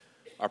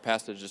Our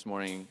passage this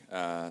morning,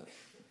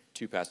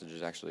 two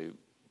passages actually,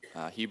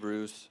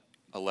 Hebrews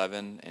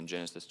 11 and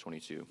Genesis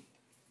 22.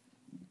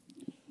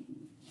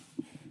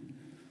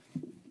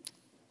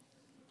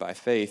 By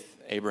faith,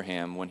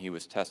 Abraham, when he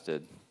was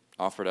tested,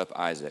 offered up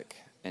Isaac,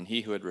 and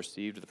he who had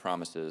received the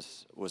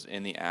promises was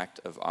in the act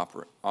of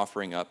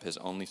offering up his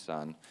only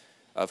son,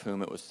 of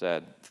whom it was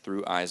said,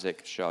 "Through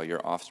Isaac shall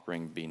your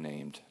offspring be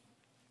named."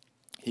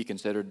 He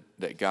considered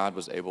that God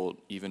was able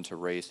even to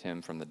raise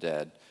him from the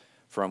dead,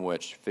 from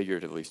which,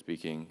 figuratively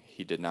speaking,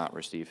 he did not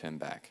receive him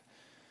back.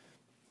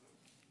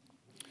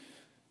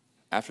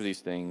 After these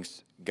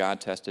things, God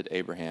tested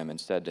Abraham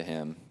and said to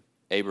him,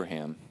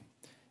 "Abraham,"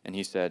 and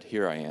he said,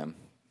 "Here I am."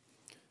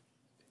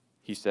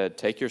 He said,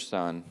 "Take your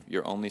son,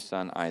 your only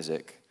son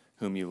Isaac,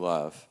 whom you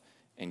love,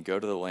 and go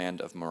to the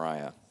land of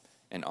Moriah,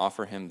 and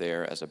offer him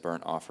there as a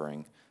burnt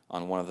offering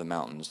on one of the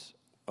mountains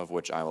of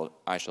which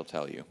I shall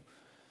tell you."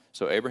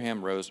 So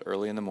Abraham rose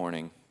early in the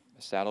morning,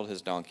 saddled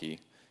his donkey,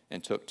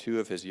 and took 2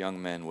 of his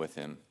young men with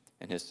him,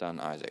 and his son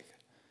Isaac.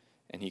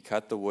 And he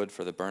cut the wood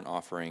for the burnt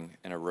offering,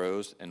 and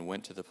arose and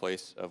went to the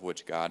place of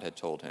which God had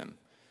told him.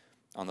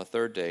 On the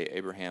 3rd day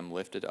Abraham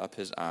lifted up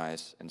his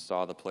eyes and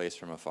saw the place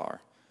from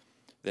afar.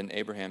 Then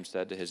Abraham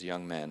said to his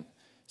young men,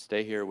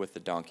 "Stay here with the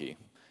donkey.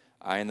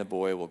 I and the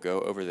boy will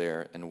go over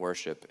there and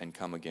worship and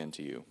come again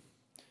to you."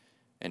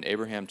 And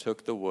Abraham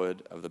took the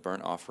wood of the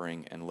burnt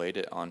offering and laid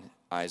it on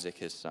Isaac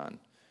his son.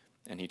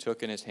 And he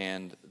took in his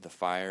hand the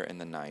fire and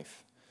the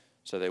knife.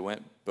 So they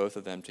went both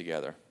of them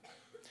together.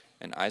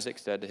 And Isaac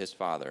said to his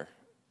father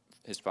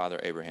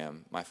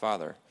Abraham, "My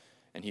father."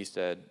 And he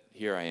said,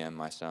 "Here I am,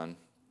 my son."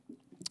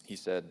 He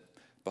said,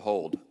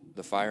 "Behold,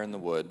 the fire and the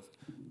wood,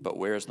 but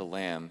where is the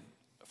lamb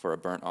for a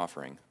burnt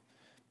offering?"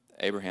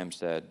 Abraham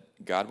said,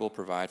 "God will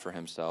provide for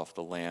himself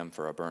the lamb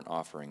for a burnt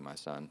offering, my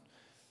son."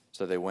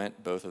 So they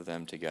went both of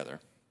them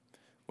together.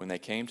 When they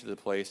came to the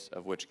place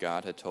of which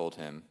God had told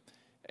him,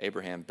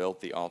 Abraham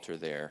built the altar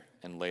there,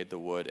 and laid the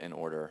wood in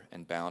order,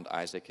 and bound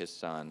Isaac his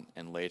son,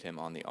 and laid him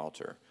on the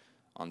altar,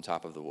 on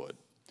top of the wood.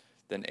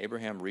 Then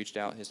Abraham reached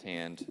out his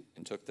hand,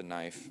 and took the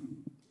knife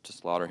to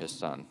slaughter his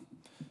son.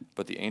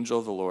 But the angel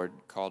of the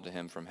Lord called to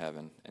him from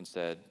heaven, and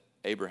said,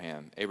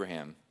 "Abraham,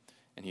 Abraham."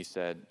 And he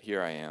said,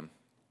 "Here I am."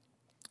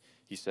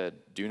 He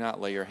said, "Do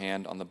not lay your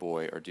hand on the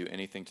boy, or do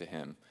anything to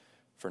him,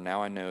 for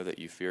now I know that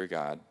you fear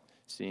God,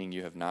 seeing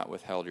you have not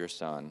withheld your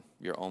son,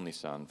 your only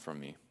son, from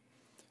me."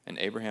 And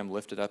Abraham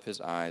lifted up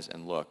his eyes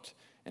and looked,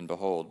 and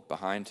behold,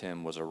 behind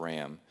him was a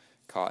ram,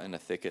 caught in a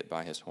thicket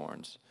by his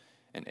horns.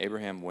 And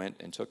Abraham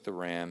went and took the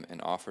ram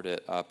and offered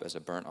it up as a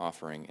burnt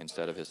offering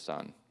instead of his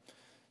son.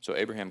 So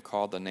Abraham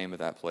called the name of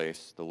that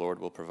place, "The Lord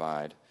will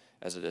provide,"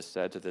 as it is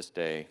said to this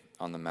day,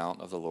 "On the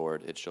mount of the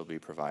Lord it shall be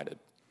provided."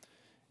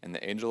 And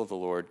the angel of the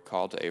Lord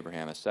called to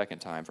Abraham a second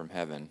time from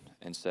heaven,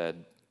 and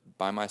said,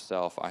 "By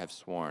myself I have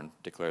sworn,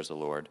 declares the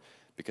Lord,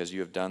 because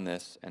you have done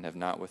this and have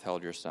not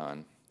withheld your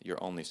son,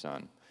 your only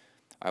son.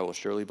 I will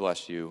surely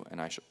bless you,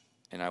 and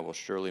I will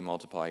surely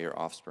multiply your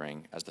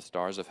offspring as the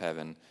stars of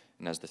heaven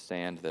and as the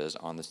sand that is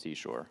on the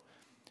seashore.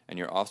 And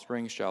your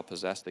offspring shall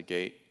possess the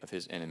gate of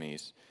his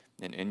enemies,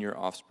 and in your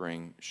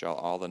offspring shall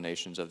all the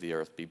nations of the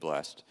earth be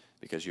blessed,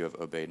 because you have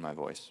obeyed my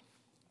voice."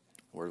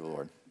 Word of the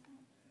Lord.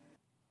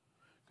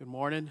 Good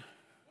morning.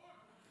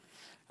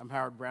 I'm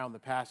Howard Brown, the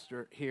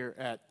pastor here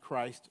at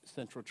Christ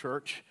Central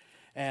Church,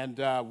 and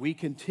we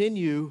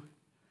continue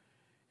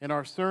in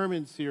our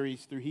sermon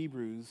series through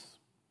Hebrews,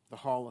 the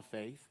Hall of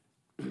Faith.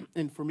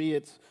 And for me,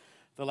 it's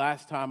the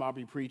last time I'll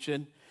be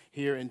preaching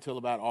here until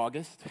about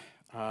August.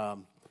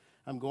 I'm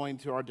going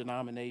to our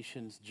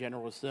denomination's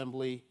General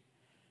Assembly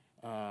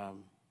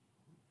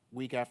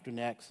week after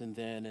next, and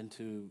then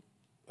into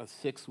a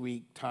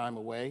 6-week time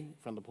away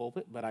from the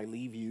pulpit. But I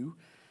leave you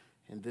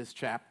in this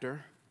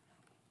chapter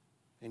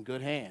in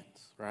good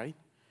hands, right?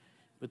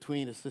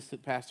 Between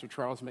Assistant Pastor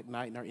Charles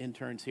McKnight and our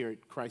interns here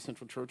at Christ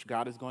Central Church,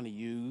 God is going to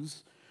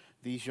use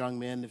these young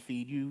men to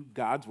feed you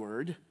God's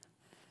word,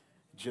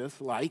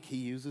 just like he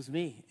uses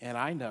me. And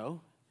I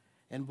know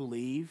and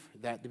believe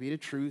that to be the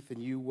truth,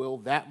 and you will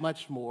that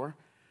much more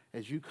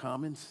as you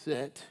come and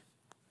sit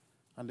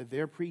under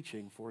their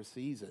preaching for a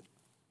season.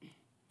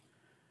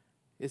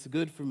 It's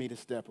good for me to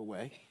step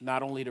away,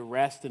 not only to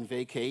rest and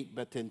vacate,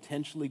 but to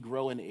intentionally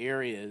grow in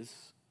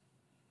areas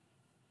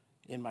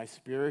in my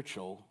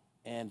spiritual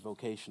and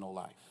vocational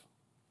life.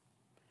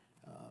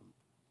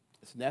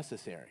 It's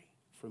necessary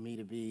for me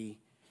to be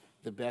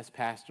the best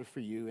pastor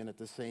for you, and at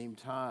the same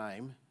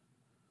time,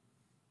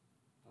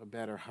 a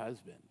better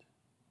husband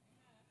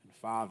and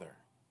father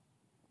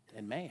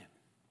and man.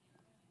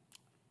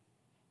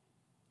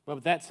 But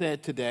with that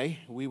said, today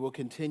we will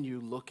continue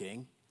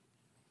looking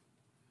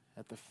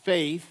at the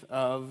faith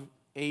of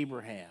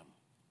Abraham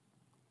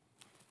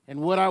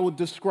and what I would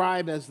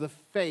describe as the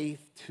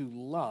faith to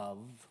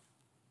love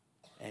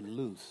and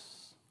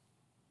loose.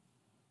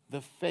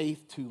 The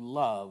faith to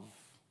love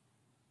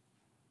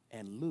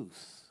and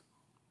loose.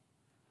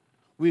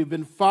 We've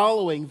been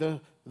following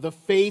the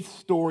faith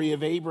story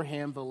of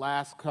Abraham the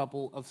last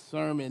couple of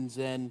sermons,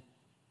 and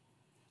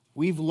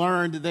we've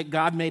learned that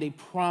God made a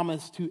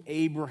promise to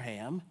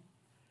Abraham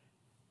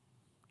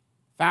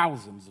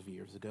thousands of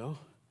years ago,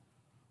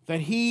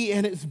 that he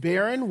and his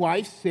barren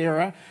wife,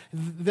 Sarah,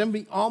 them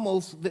be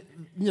almost,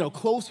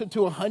 closer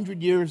to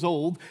 100 years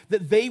old,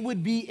 that they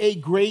would be a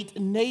great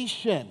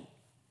nation,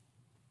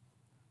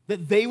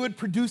 that they would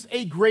produce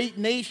a great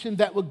nation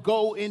that would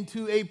go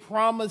into a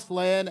promised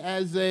land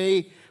as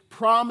a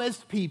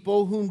promised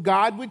people whom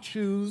God would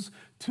choose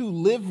to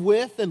live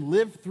with and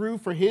live through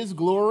for his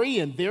glory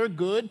and their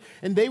good,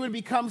 and they would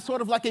become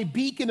sort of like a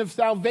beacon of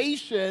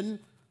salvation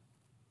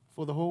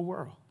for the whole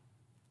world.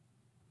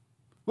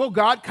 Well,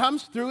 God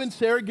comes through and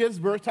Sarah gives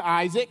birth to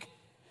Isaac,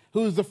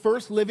 who is the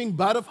first living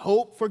bud of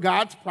hope for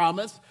God's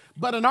promise.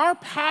 But in our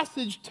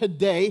passage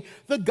today,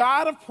 the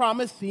God of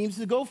promise seems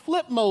to go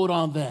flip mode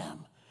on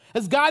them,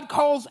 as God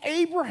calls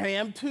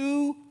Abraham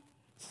to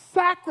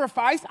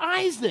sacrifice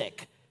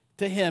Isaac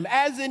to him,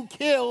 as in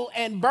kill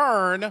and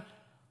burn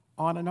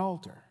on an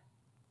altar.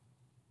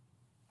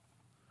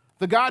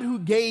 The God who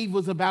gave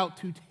was about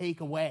to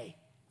take away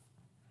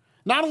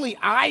not only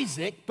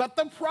Isaac, but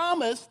the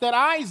promise that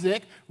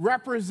Isaac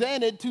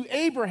represented to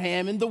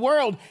Abraham in the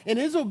world. In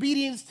his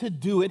obedience to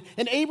do it,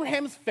 in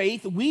Abraham's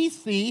faith, we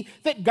see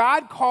that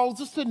God calls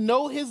us to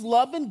know his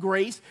love and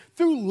grace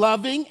through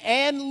loving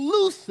and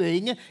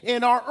loosing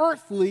in our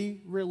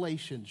earthly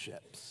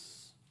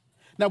relationships.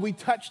 Now, we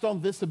touched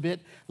on this a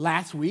bit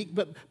last week,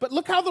 but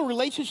look how the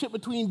relationship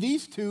between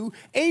these two,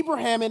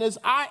 Abraham and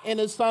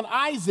his son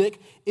Isaac,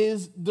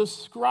 is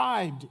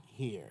described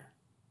here.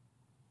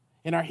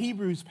 In our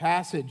Hebrews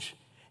passage,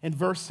 in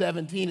verse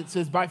 17, it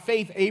says, by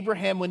faith,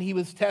 Abraham, when he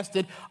was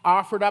tested,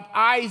 offered up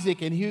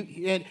Isaac, and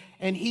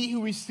he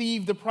who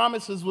received the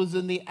promises was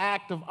in the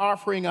act of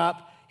offering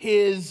up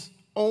his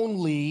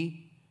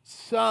only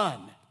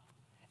son.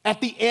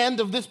 At the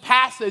end of this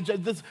passage,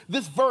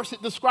 this verse,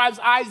 it describes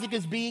Isaac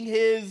as being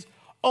his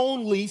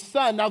only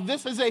son. Now,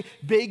 this is a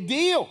big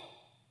deal.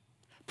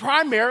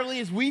 Primarily,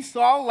 as we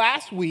saw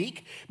last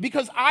week,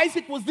 because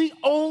Isaac was the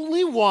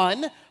only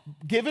one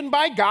given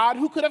by God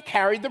who could have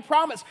carried the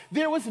promise.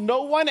 There was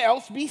no one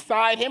else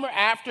beside him or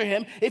after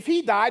him. If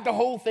he died, the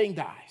whole thing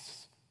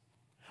dies.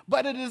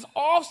 But it is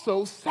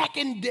also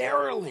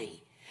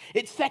secondarily.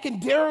 It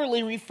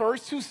secondarily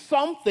refers to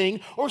something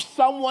or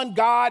someone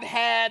God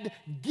had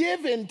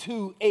given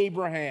to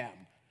Abraham.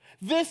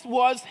 This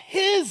was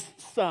his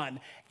son,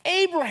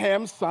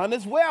 Abraham's son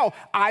as well.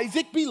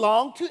 Isaac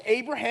belonged to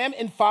Abraham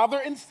in father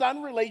and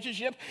son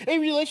relationship, a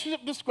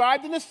relationship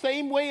described in the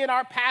same way in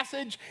our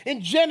passage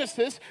in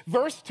Genesis,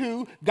 verse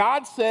 2.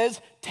 God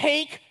says,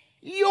 take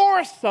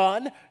your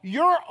son,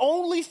 your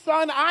only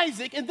son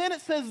Isaac, and then it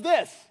says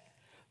this,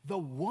 the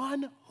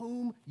one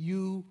whom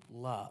you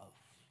love.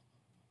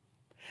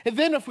 And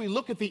then if we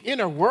look at the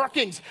inner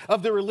workings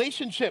of the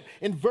relationship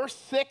in verse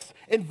 6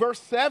 and verse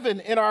 7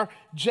 in our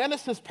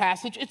Genesis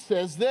passage, it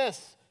says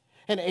this,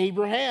 and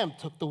Abraham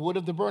took the wood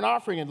of the burnt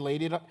offering and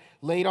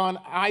laid on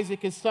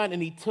Isaac his son,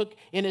 and he took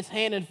in his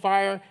hand the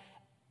fire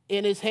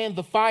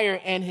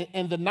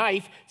and the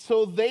knife.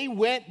 So they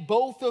went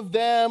both of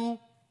them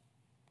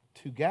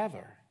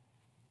together.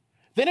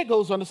 Then it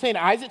goes on to say, and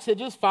Isaac said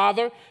to his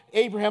father,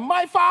 Abraham,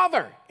 my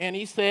father. And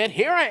he said,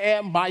 here I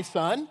am, my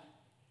son.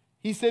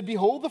 He said,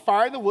 behold the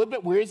fire and the wood,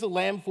 but where is the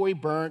lamb for a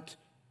burnt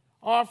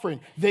offering?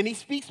 Then he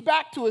speaks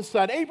back to his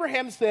son.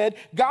 Abraham said,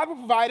 God will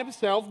provide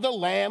himself the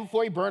lamb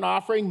for a burnt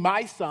offering,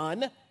 my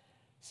son.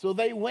 So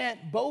they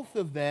went, both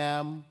of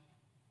them,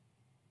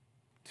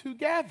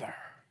 together.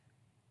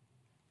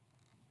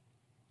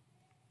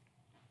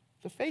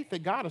 The faith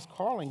that God is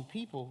calling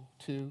people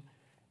to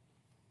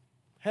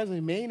has a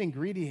main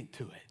ingredient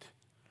to it.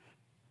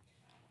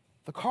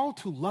 The call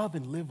to love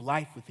and live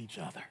life with each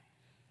other.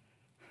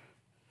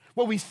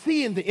 What we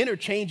see in the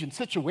interchange and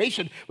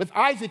situation with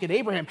Isaac and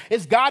Abraham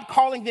is God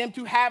calling them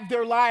to have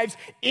their lives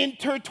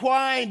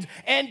intertwined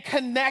and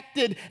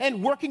connected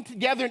and working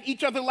together in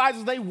each other's lives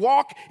as they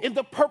walk in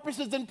the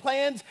purposes and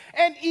plans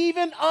and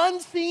even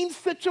unseen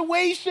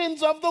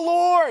situations of the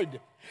Lord.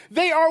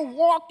 They are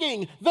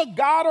walking the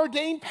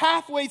God-ordained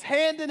pathways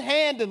hand in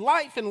hand in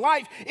life.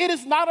 It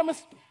is not a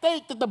mistake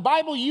that the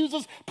Bible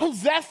uses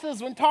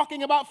possesses when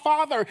talking about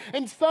Father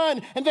and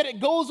Son, and that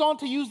it goes on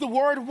to use the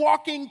word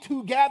walking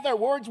together,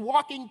 words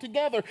walking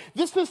together.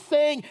 This is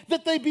saying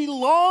that they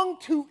belong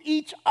to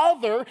each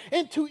other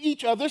and to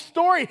each other's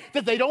story,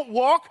 that they don't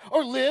walk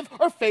or live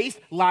or face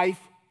life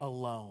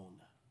alone.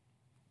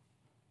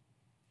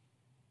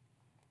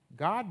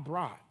 God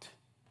brought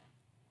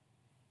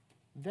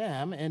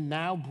them and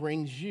now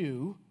brings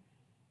you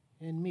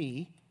and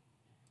me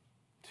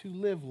to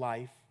live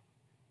life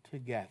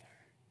together.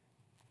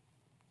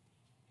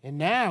 And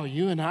now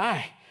you and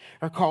I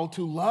are called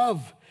to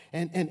love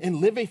and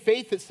live a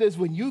faith that says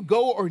when you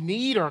go or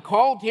need or are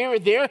called here or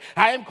there,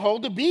 I am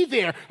called to be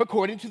there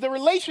according to the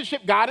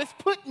relationship God has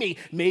put me.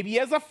 Maybe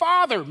as a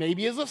father,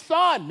 maybe as a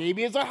son,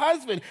 maybe as a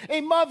husband,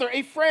 a mother,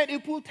 a friend, a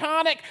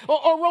platonic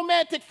or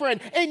romantic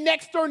friend, a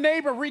next door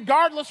neighbor.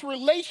 Regardless,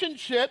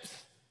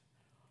 relationships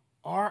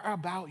are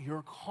about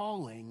your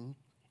calling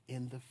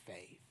in the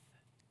faith.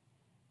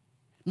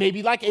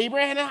 Maybe like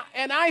Abraham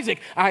and Isaac,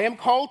 I am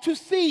called to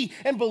see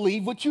and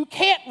believe what you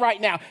can't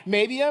right now.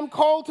 Maybe I'm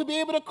called to be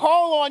able to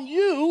call on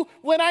you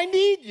when I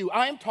need you.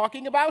 I am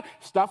talking about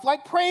stuff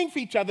like praying for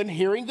each other and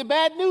hearing the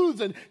bad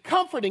news and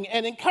comforting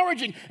and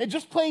encouraging and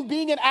just plain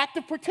being an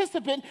active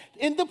participant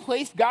in the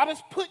place God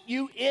has put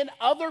you in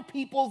other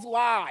people's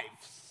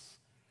lives.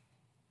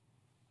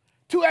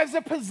 To, as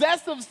the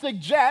possessive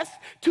suggests,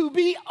 to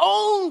be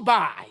owned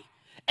by.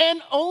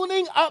 And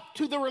owning up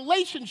to the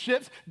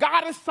relationships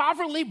God has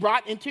sovereignly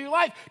brought into your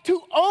life.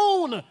 To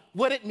own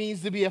what it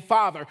means to be a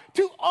father.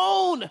 To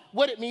own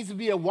what it means to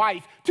be a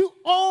wife. To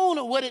own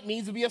what it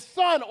means to be a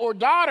son or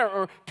daughter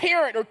or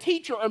parent or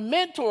teacher or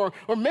mentor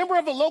or member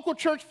of a local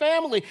church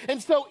family. And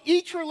so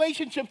each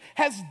relationship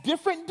has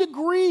different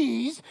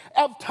degrees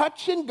of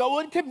touch and go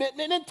and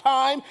commitment and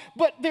time,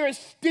 but there is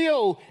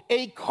still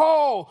a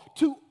call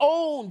to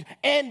own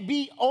and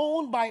be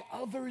owned by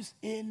others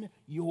in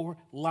your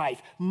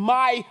life.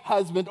 My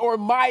husband or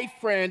my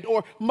friend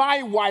or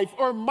my wife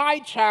or my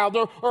child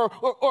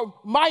or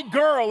my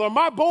girl or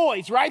my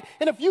boys, right?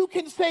 And if you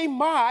can say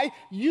my,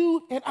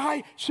 you and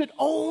I should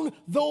own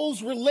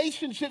those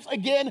relationships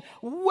again,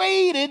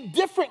 weighted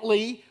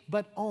differently,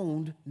 but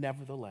owned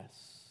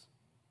nevertheless.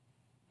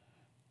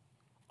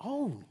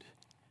 Owned.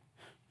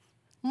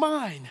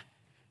 Mine.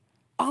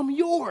 I'm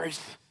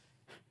yours.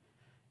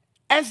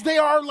 As they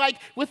are like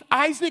with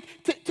Isaac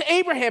to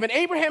Abraham and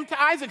Abraham to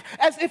Isaac,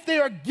 as if they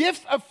are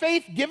gifts of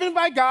faith given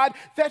by God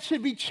that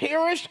should be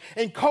cherished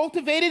and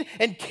cultivated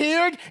and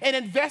cared and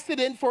invested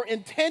in for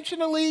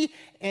intentional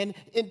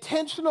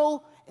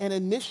and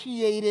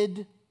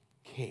initiated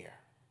care.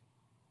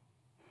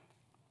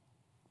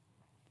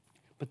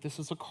 But this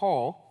is a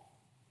call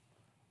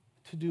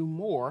to do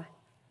more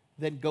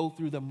than go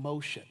through the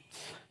motions,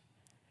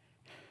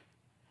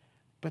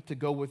 but to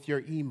go with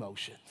your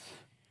emotions.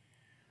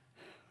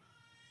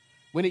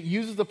 When it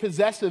uses the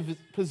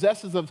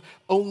possessive of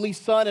only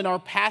son in our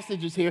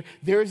passages here,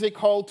 there is a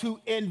call to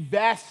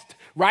invest,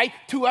 right?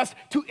 To us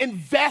to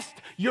invest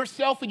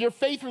yourself in your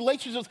faith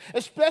relationships,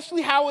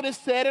 especially how it is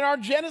said in our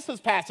Genesis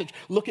passage.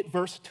 Look at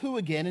verse 2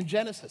 again in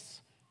Genesis.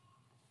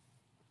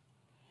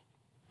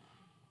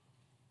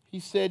 He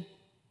said,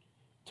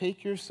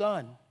 take your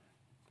son,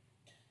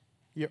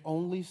 your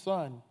only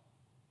son,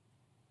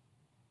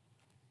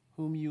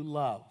 whom you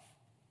love.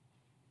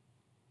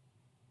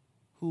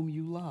 Whom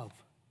you love.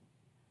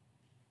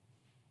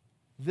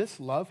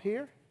 This love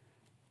here,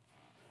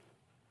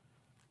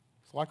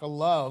 it's like a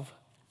love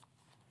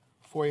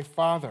for a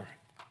father,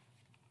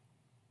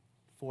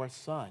 for a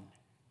son,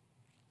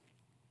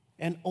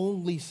 an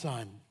only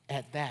son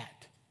at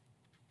that.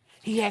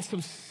 He has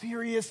some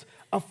serious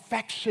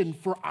affection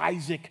for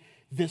Isaac,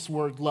 this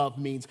word love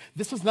means.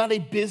 This is not a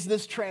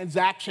business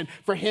transaction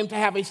for him to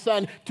have a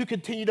son to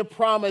continue to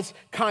promise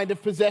kind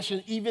of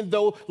possession, even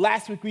though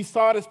last week we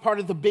saw it as part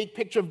of the big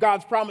picture of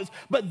God's promise.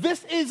 But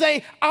this is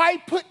a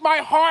I put my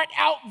heart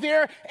out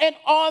there and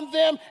on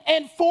them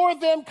and for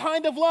them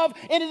kind of love.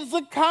 And it is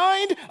the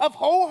kind of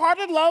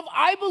wholehearted love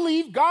I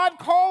believe God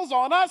calls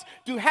on us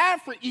to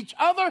have for each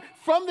other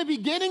from the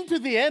beginning to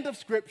the end of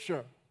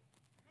Scripture.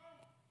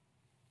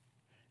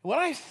 When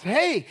I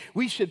say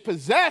we should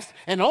possess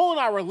and own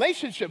our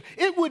relationship,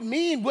 it would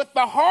mean with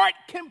the heart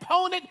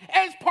component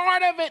as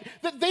part of it,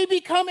 that they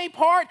become a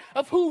part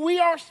of who we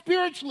are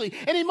spiritually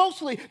and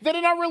emotionally, that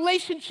in our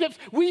relationships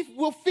we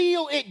will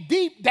feel it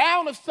deep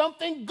down if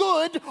something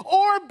good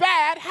or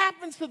bad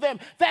happens to them,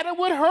 that it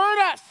would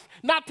hurt us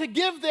not to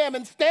give them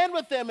and stand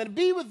with them and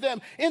be with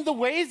them in the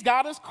ways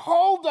God has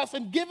called us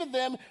and given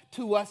them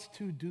to us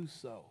to do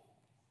so.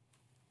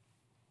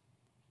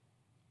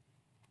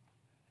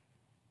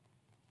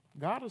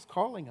 God is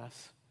calling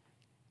us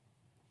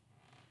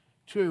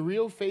to a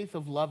real faith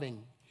of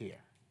loving here.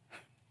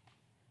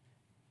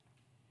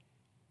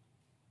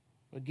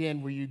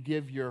 Again, where you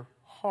give your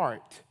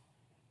heart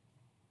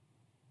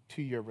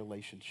to your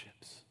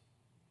relationships.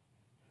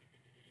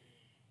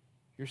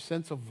 Your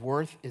sense of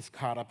worth is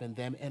caught up in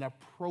them in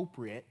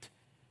appropriate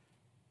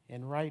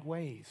and right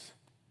ways.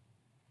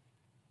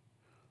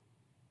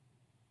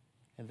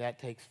 And that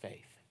takes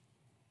faith.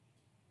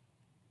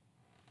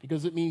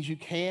 Because it means you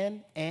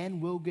can and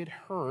will get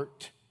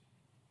hurt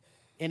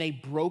in a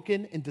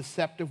broken and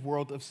deceptive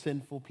world of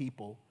sinful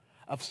people,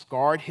 of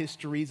scarred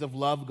histories of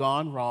love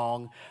gone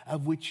wrong,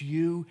 of which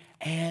you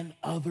and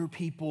other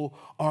people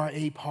are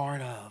a part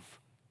of.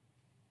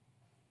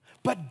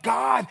 But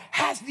God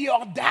has the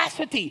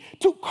audacity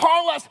to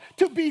call us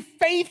to be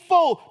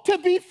faithful, to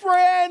be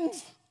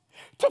friends.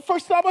 For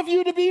some of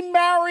you to be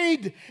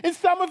married, and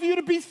some of you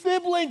to be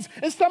siblings,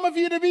 and some of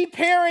you to be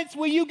parents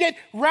where you get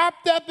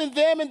wrapped up in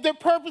them and their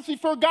purposes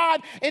for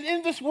God and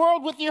in this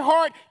world with your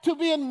heart to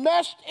be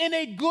enmeshed in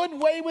a good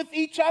way with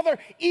each other,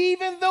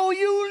 even though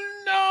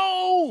you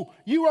know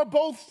you are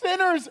both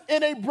sinners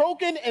in a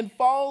broken and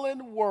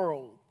fallen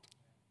world.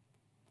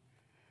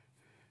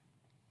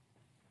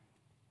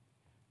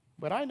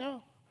 But I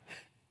know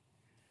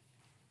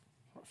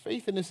our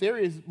faith in this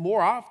area is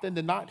more often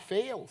than not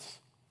fails.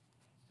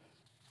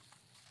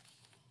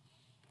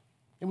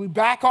 And we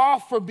back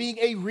off from being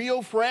a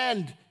real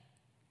friend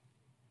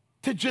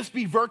to just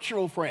be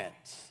virtual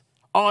friends,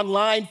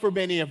 online for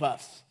many of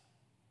us.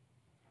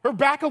 Or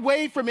back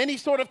away from any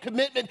sort of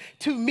commitment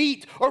to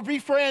meet or be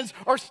friends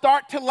or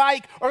start to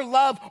like or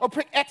love or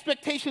put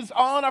expectations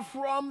on or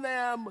from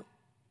them.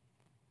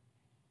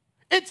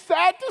 It's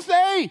sad to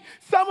say,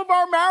 some of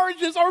our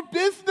marriages are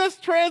business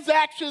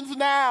transactions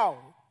now.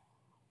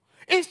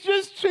 It's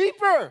just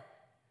cheaper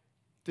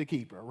to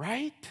keep her,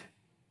 right?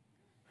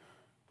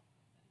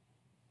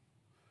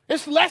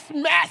 It's less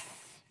mess,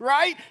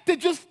 right? To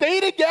just stay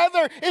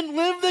together and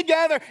live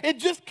together and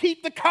just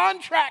keep the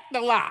contract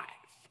alive.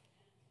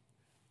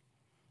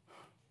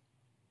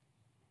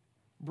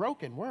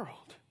 Broken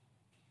world.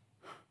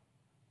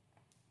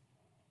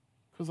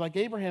 Because like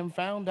Abraham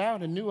found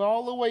out and knew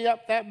all the way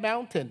up that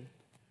mountain.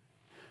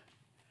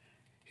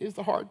 Here's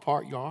the hard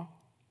part, y'all.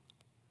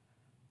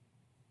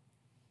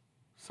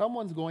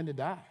 Someone's going to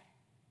die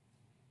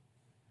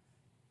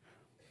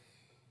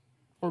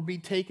or be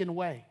taken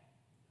away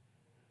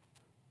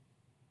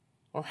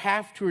or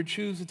have to or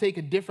choose to take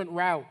a different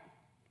route.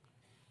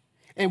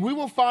 And we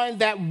will find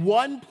that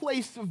one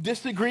place of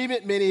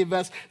disagreement, many of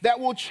us, that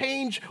will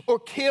change or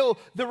kill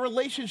the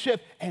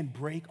relationship and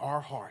break our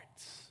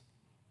hearts.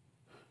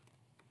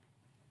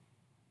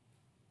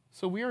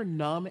 So we are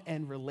numb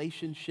and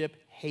relationship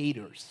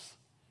haters.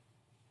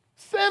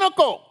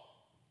 Cynical.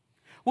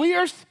 We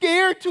are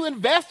scared to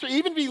invest or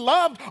even be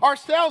loved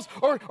ourselves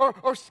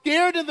or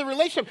scared in the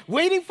relationship,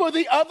 waiting for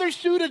the other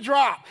shoe to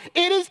drop.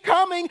 It is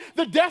coming,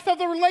 the death of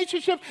the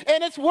relationship,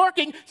 and it's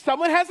working.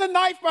 Someone has a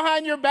knife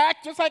behind your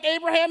back, just like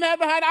Abraham had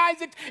behind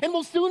Isaac, and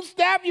will soon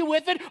stab you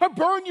with it or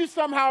burn you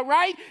somehow,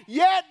 right?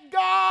 Yet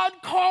God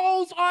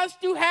calls us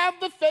to have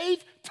the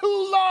faith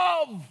to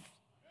love.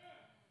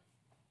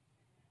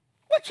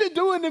 What you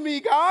doing to me,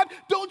 God?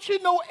 Don't you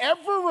know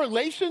every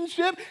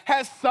relationship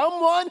has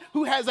someone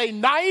who has a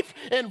knife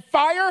and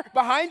fire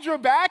behind your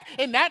back,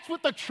 and that's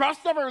what the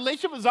trust of a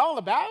relationship is all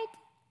about?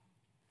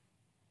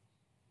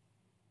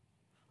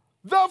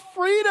 The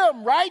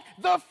freedom, right?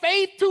 The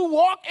faith to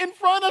walk in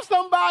front of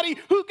somebody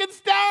who can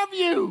stab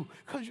you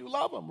because you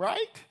love them,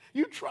 right?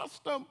 You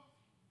trust them.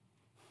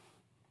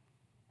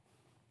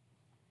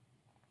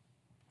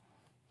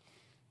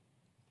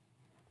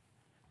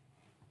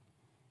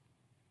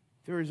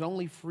 There is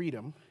only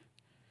freedom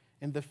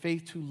and the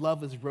faith to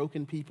love as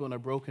broken people in a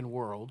broken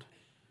world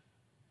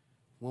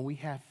when we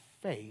have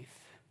faith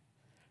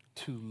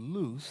to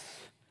loose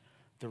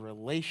the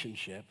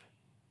relationship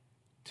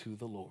to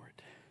the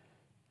Lord.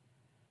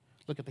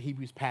 Look at the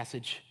Hebrews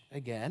passage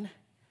again.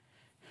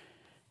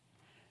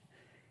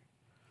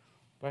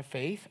 By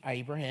faith,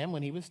 Abraham,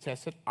 when he was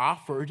tested,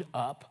 offered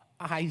up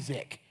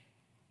Isaac.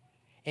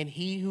 And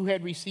he who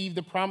had received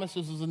the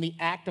promises was in the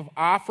act of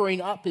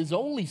offering up his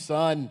only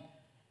son,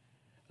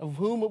 of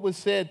whom it was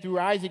said, through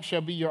Isaac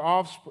shall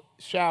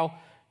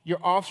your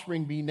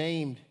offspring be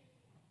named.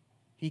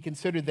 He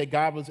considered that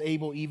God was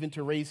able even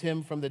to raise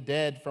him from the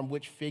dead, from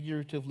which,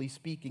 figuratively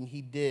speaking,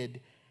 he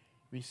did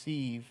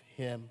receive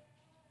him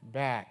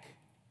back.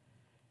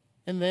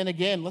 And then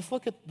again, let's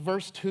look at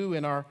verse 2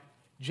 in our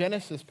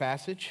Genesis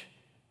passage.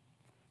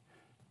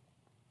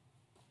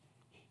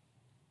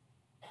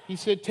 He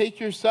said, take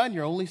your son,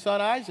 your only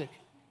son Isaac,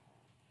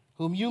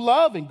 whom you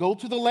love, and go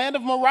to the land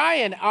of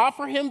Moriah and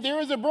offer him there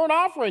as a burnt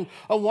offering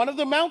on one of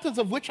the mountains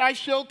of which I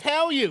shall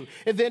tell you.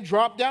 And then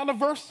drop down to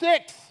verse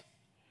 6.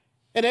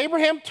 And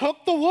Abraham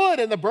took the wood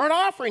and the burnt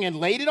offering and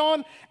laid it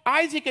on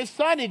Isaac his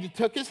son. And he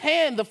took his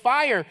hand, the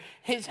fire,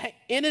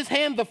 in his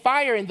hand the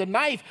fire and the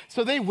knife.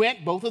 So they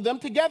went, both of them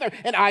together.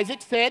 And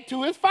Isaac said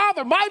to his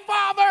father, my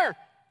father.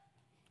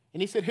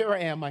 And he said, here I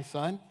am, my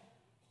son.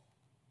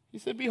 He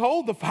said,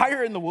 behold, the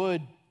fire and the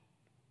wood.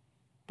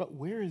 But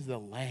where is the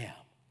lamb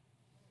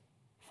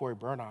for a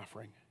burnt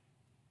offering?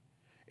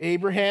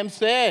 Abraham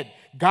said,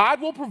 God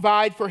will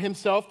provide for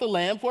himself the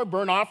lamb for a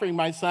burnt offering,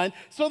 my son.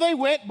 So they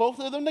went, both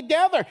of them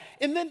together.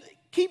 And then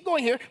keep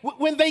going here.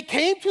 When they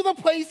came to the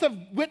place of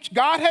which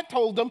God had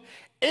told them,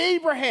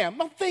 Abraham,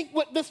 now think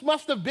what this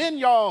must have been,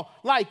 y'all.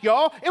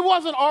 It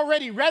wasn't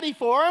already ready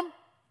for him.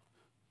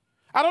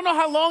 I don't know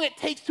how long it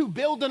takes to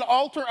build an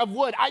altar of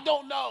wood. I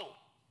don't know.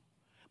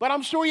 But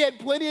I'm sure he had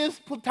plenty of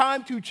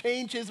time to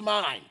change his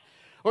mind.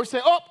 Or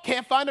say, oh,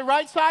 can't find the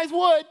right size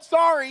wood.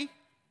 Sorry.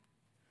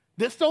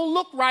 This don't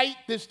look right.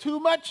 There's too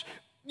much,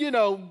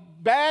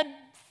 bad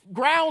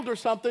ground or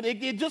something.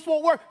 It just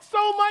won't work.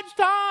 So much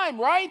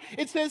time, right?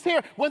 It says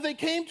here, when they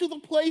came to the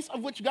place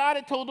of which God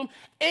had told them,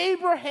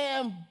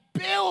 Abraham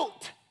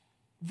built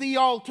the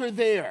altar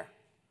there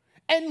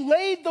and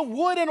laid the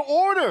wood in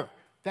order.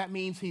 That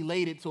means he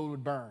laid it so it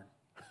would burn.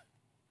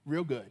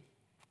 Real good.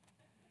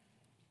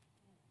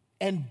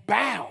 And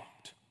bound.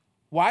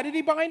 Why did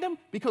he bind him?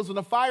 Because when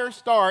the fire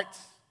starts,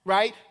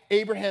 right,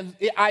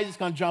 Isaac's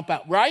going to jump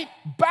out, right?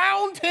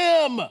 Bound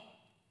him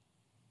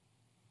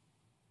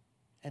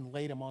and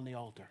laid him on the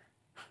altar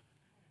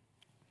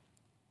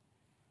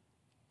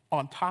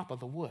on top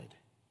of the wood.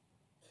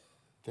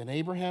 Then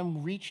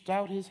Abraham reached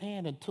out his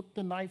hand and took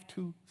the knife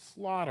to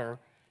slaughter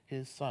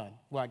his son.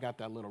 Well, I got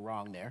that a little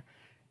wrong there.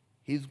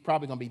 He's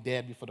probably going to be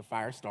dead before the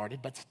fire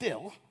started, but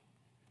still,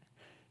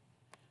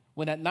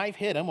 when that knife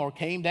hit him or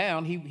came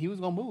down, he was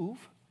going to move.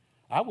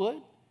 I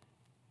would.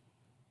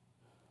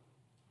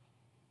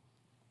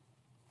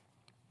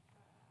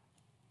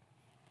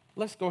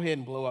 Let's go ahead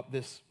and blow up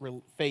this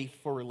faith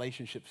for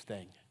relationships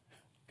thing,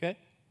 okay?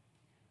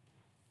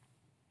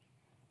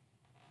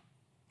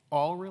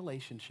 All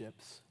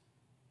relationships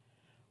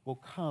will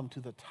come to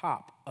the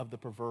top of the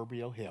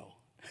proverbial hill,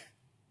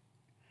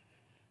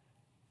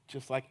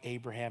 just like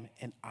Abraham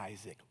and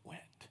Isaac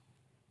went.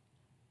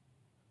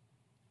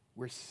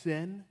 Where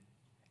sin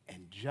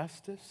and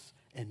justice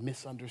and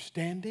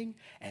misunderstanding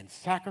and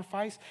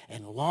sacrifice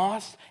and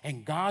loss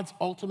and God's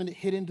ultimate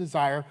hidden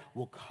desire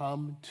will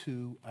come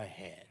to a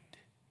head.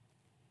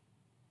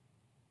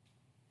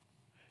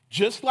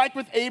 Just like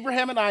with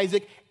Abraham and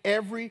Isaac,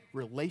 every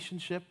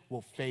relationship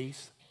will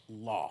face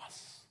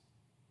loss.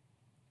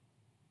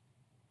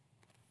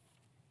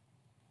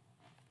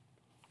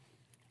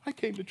 I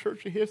came to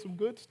church to hear some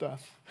good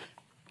stuff,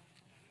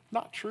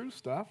 not true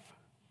stuff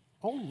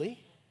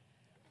only.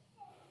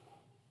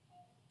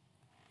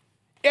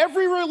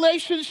 Every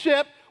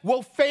relationship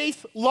will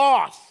face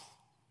loss.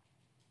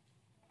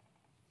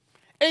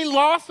 A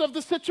loss of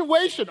the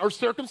situation or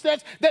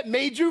circumstance that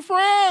made you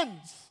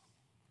friends.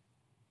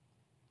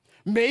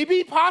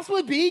 Maybe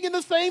possibly being in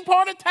the same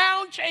part of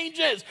town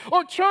changes,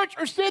 or church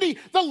or city,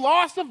 the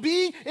loss of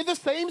being in the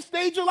same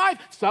stage of life.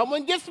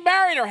 Someone gets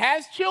married or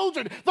has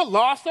children, the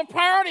loss of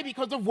priority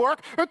because of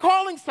work or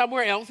calling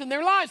somewhere else in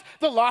their lives,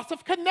 the loss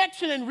of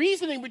connection and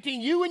reasoning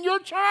between you and your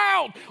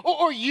child,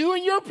 or you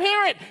and your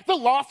parent, the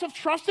loss of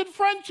trusted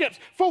friendships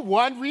for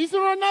one reason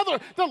or another,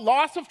 the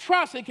loss of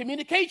trust and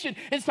communication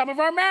in some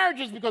of our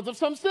marriages because of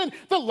some sin,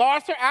 the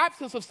loss or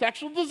absence of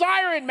sexual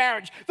desire in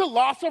marriage, the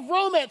loss of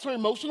romance or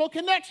emotional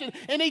connection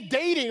in a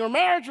dating or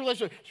marriage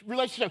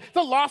relationship,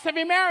 the loss of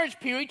a marriage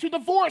period to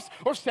divorce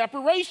or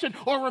separation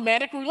or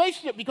romantic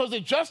relationship because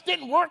it just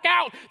didn't work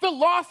out, the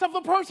loss of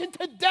the person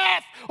to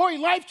death or a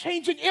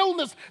life-changing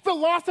illness, the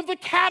loss of the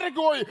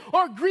category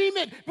or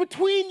agreement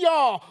between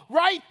y'all,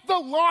 right? The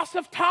loss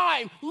of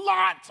time,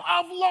 lots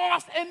of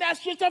loss, and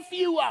that's just a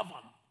few of them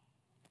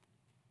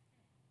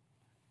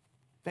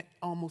that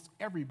almost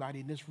everybody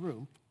in this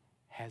room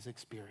has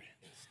experienced.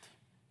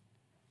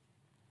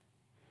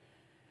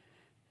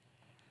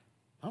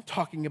 I'm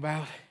talking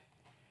about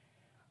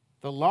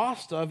the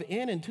loss of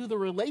in and to the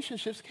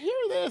relationships. Hear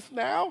this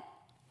now.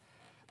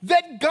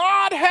 That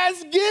God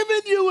has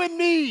given you and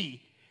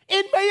me.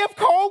 It may have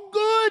called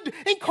good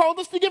and called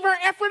us to give our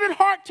effort and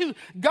heart to.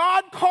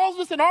 God calls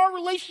us in our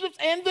relationships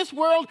and this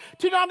world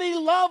to not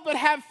only love but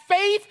have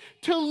faith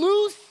to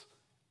loose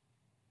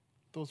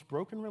those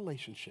broken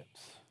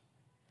relationships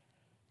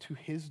to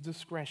His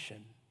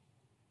discretion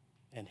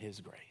and His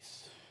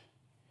grace.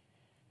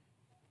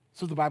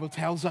 So the Bible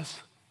tells us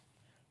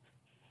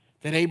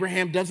that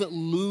Abraham doesn't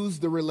lose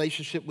the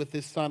relationship with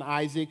his son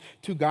Isaac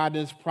to God and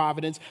His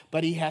providence,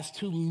 but he has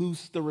to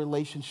loose the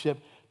relationship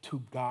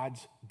to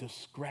God's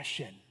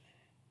discretion.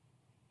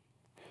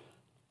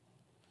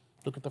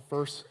 Look at the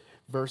first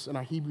verse in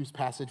our Hebrews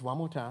passage one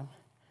more time.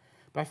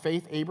 By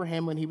faith,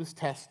 Abraham, when he was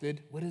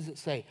tested, what does it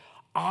say?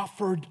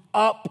 Offered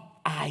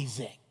up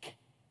Isaac.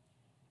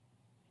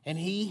 And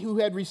he who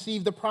had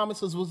received the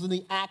promises was in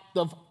the act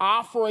of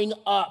offering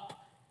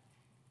up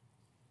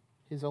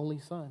his only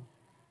son.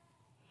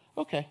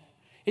 Okay.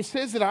 It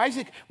says that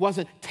Isaac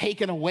wasn't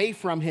taken away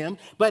from him,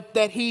 but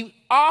that he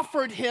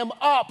offered him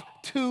up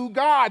to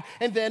God.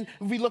 And then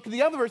if we look at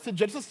the other verse, it's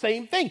just the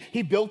same thing.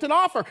 He built an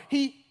altar.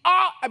 He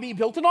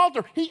built an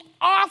altar. He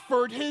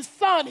offered his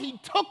son. He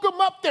took him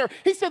up there.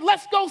 He said,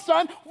 let's go,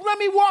 son. Let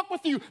me walk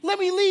with you. Let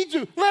me lead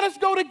you. Let us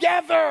go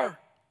together.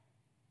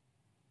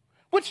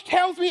 Which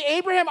tells me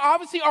Abraham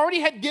obviously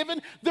already had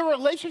given the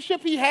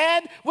relationship he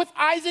had with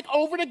Isaac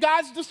over to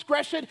God's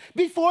discretion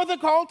before the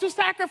call to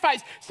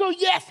sacrifice. So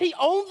yes, he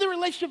owned the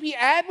relationship he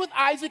had with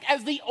Isaac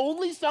as the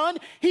only son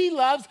he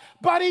loves,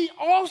 but he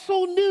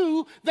also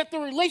knew that the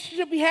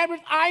relationship he had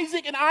with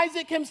Isaac and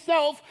Isaac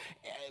himself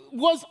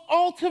was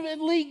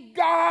ultimately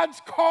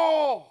God's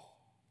call.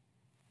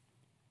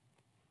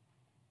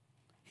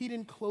 He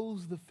didn't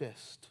close the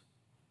fist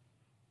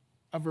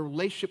of a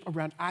relationship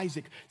around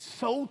Isaac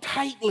so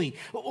tightly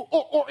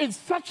or in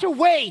such a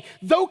way,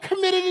 though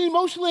committed and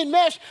emotionally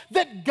enmeshed,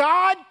 that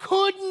God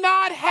could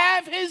not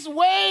have his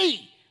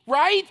way,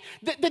 right?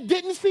 That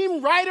didn't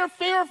seem right or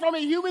fair from a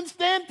human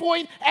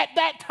standpoint at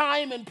that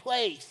time and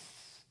place.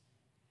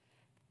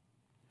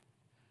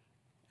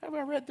 When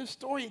I read this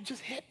story, it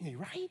just hit me,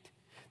 right?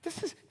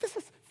 This is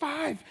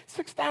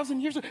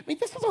 5,000-6,000 years ago. I mean,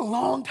 this is a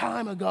long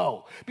time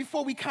ago,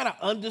 before we kind of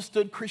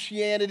understood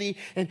Christianity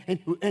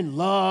and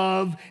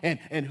love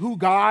and who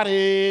God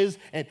is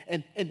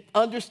and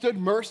understood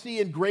mercy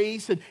and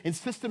grace in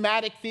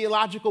systematic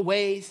theological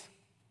ways.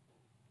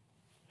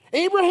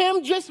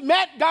 Abraham just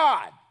met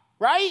God,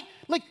 right?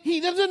 Like, he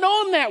doesn't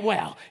know him that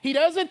well. He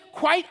doesn't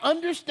quite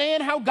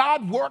understand how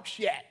God works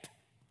yet.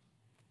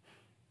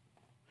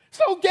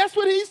 So guess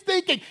what he's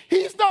thinking?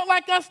 He's not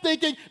like us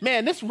thinking,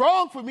 man, it's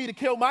wrong for me to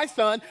kill my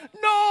son.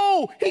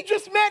 No, he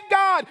just met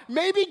God.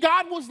 Maybe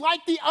God was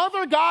like the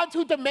other gods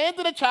who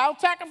demanded a child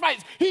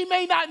sacrifice. He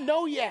may not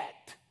know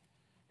yet.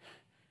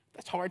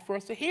 That's hard for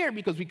us to hear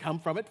because we come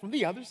from it from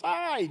the other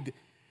side.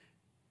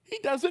 He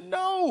doesn't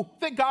know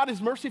that God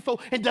is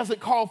merciful and doesn't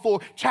call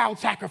for child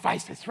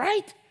sacrifices,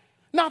 right?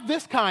 Not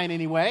this kind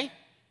anyway.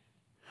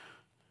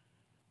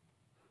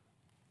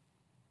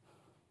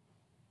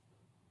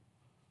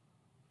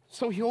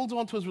 So he holds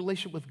on to his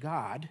relationship with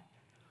God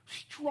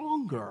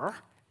stronger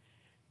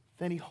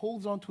than he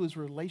holds on to his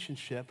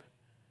relationship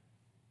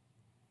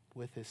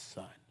with his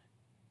son.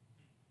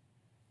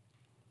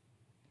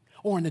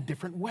 Or in a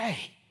different way.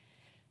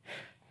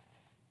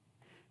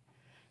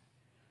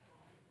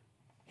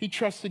 He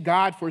trusted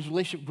God for his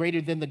relationship greater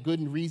than the good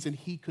and reason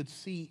he could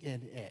see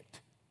in it.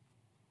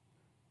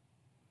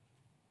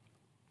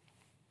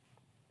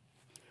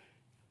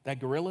 That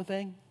gorilla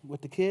thing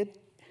with the kid,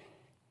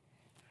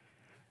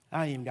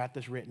 I ain't even got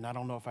this written. I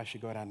don't know if I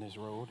should go down this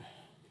road.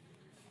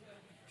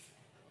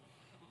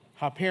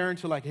 How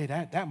parents are like, hey,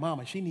 that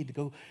mama, she need to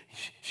go,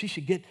 she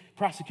should get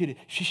prosecuted.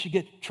 She should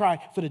get tried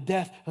for the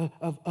death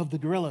of the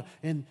gorilla.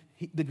 And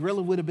the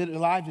gorilla would have been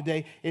alive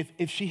today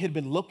if she had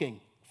been looking.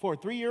 For a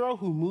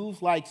 3-year-old who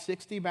moves like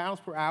 60 miles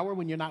per hour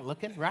when you're not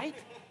looking, right?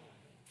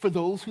 For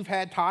those who've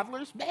had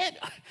toddlers, man,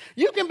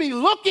 you can be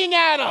looking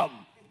at them.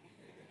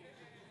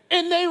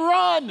 And they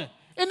run.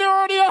 And they're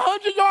already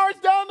 100 yards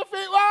down the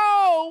field.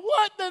 Oh,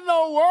 what in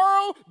the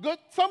world? Good.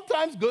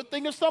 Sometimes good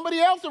thing there's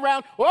somebody else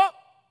around. Well,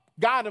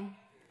 got him.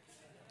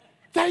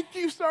 Thank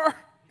you, sir.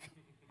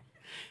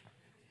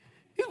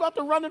 He's about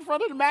to run in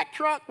front of the Mack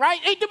truck, right?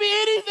 Ain't to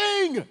be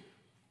anything.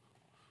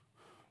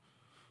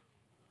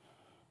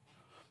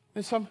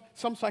 And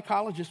some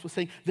psychologists will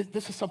say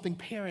this is something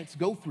parents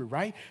go through,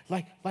 right?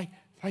 Like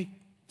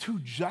to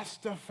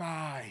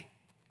justify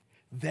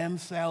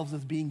themselves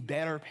as being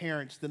better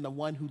parents than the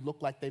one who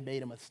looked like they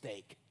made a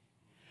mistake.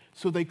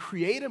 So they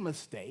create a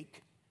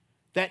mistake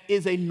that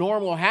is a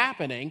normal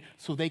happening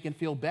so they can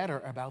feel better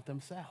about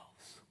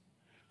themselves,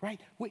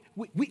 right?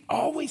 We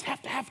always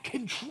have to have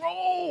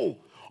control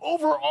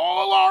over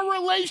all our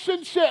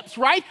relationships,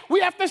 right?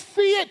 We have to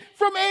see it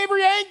from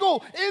every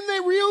angle. And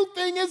the real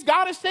thing is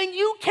God is saying,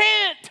 you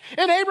can't.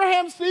 And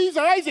Abraham sees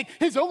Isaac,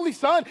 his only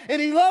son, and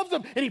he loves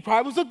him. And he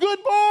probably was a good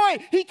boy.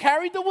 He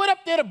carried the wood up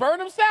there to burn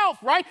himself,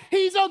 right?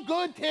 He's a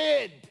good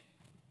kid.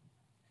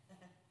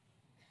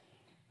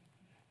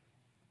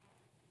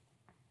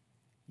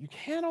 You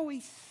can't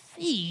always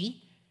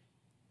see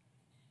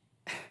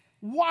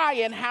why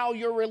and how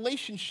your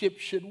relationship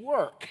should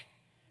work.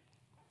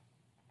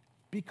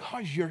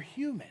 Because you're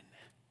human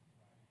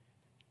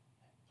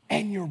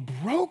and you're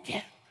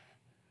broken.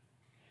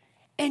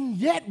 And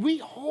yet we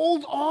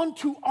hold on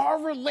to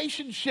our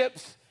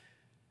relationships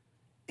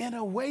in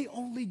a way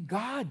only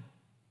God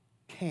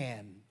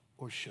can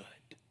or should.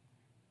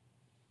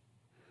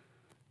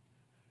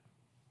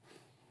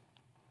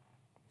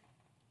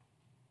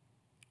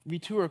 We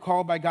too are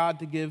called by God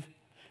to give,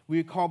 we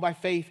are called by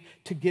faith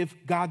to give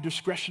God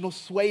discretional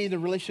sway in the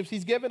relationships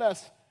he's given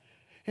us.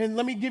 And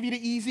let me give you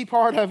the easy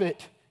part of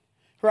it.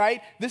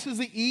 Right? This is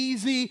the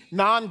easy,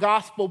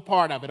 non-gospel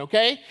part of it,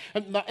 okay?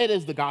 It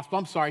is the gospel.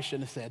 I'm sorry, I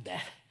shouldn't have said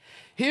that.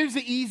 Here's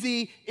the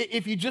easy,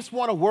 if you just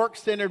want a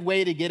work-centered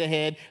way to get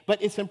ahead,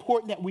 but it's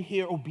important that we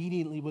hear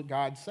obediently what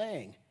God's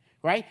saying,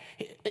 right?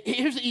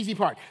 Here's the easy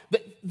part,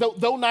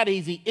 though not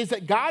easy, is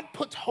that God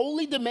puts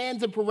holy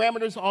demands and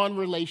parameters on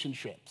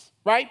relationships,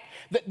 right?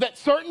 That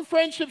certain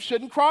friendships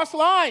shouldn't cross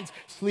lines.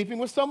 Sleeping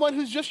with someone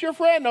who's just your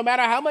friend, no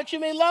matter how much you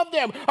may love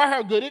them or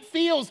how good it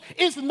feels,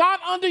 is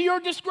not under your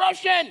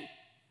discretion.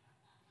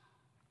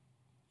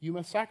 You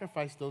must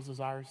sacrifice those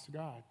desires to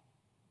God.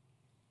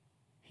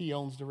 He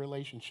owns the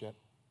relationship.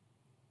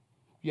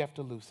 You have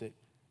to lose it.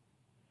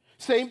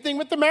 Same thing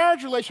with the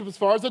marriage relationship as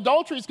far as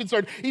adultery is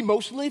concerned,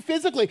 emotionally,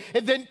 physically.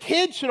 And then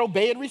kids should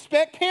obey and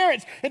respect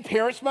parents. And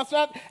parents must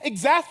not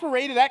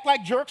exasperate and act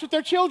like jerks with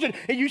their children.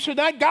 And you should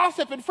not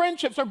gossip in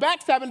friendships or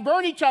backstab and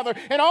burn each other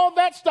and all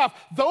that stuff.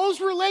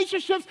 Those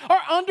relationships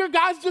are under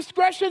God's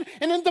discretion.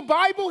 And in the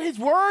Bible, his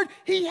word,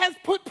 he has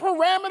put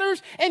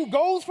parameters and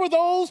goals for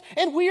those.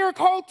 And we are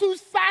called to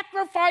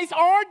sacrifice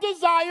our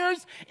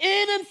desires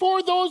in and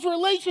for those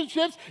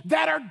relationships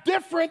that are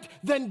different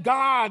than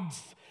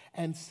God's.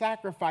 And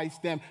sacrifice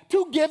them,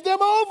 to give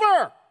them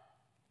over,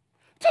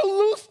 to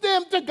loose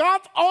them to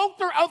God's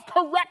altar of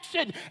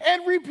correction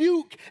and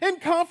rebuke and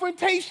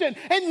confrontation,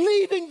 and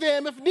leaving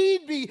them if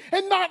need be,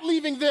 and not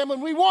leaving them when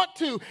we want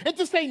to, and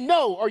to say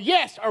no or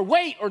yes or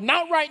wait or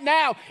not right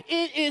now.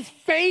 It is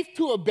faith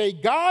to obey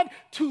God,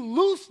 to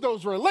loose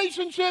those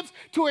relationships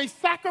to a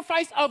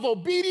sacrifice of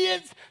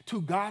obedience to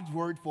God's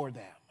word for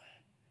them.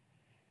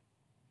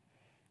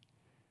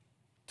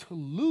 To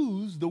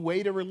lose the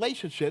way the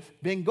relationship's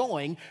been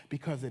going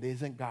because it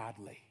isn't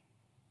godly.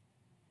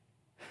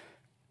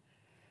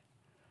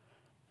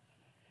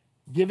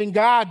 Giving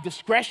God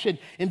discretion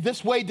in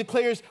this way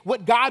declares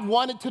what God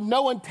wanted to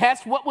know and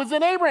test what was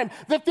in Abraham,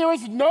 that there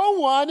is no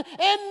one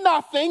and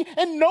nothing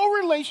and no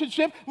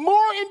relationship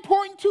more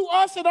important to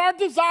us and our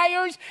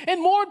desires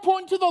and more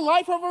important to the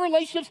life of our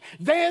relationships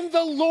than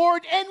the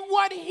Lord and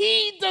what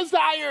he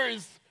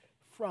desires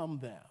from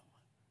them.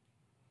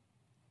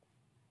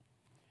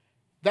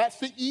 That's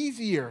the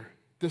easier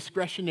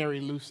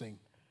discretionary loosing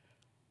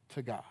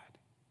to God.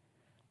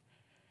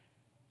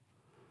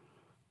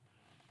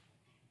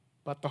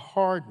 But the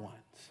hard ones,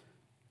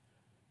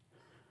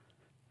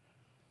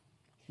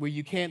 where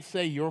you can't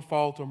say your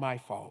fault or my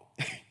fault,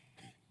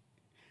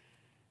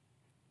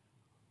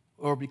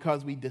 or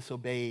because we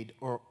disobeyed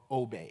or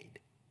obeyed,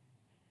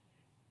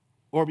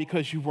 or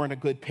because you weren't a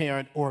good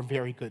parent or a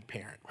very good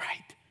parent,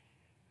 right?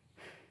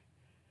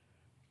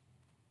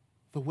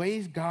 The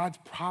ways God's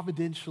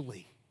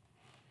providentially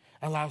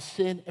allows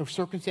sin or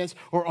circumstance,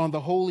 or on the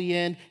holy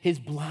end, his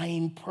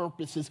blind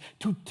purposes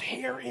to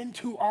tear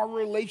into our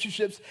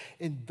relationships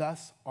and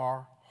thus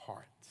our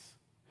hearts.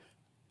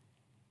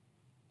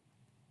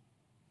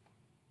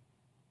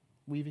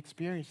 We've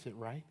experienced it,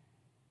 right?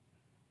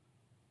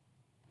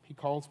 He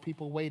calls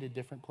people away to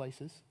different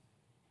places.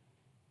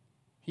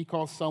 He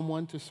calls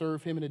someone to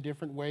serve him in a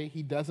different way.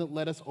 He doesn't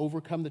let us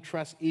overcome the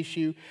trust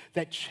issue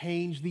that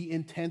changed the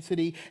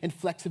intensity and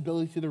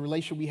flexibility to the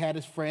relationship we had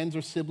as friends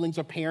or siblings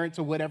or parents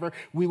or whatever.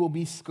 We will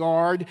be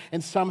scarred,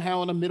 and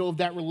somehow in the middle of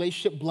that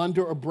relationship,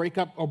 blunder or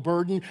breakup or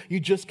burden, you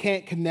just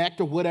can't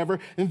connect or whatever.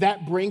 And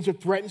that brings or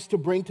threatens to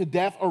bring to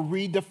death or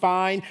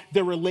redefine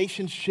the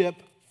relationship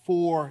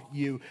for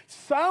you.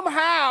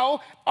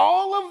 Somehow,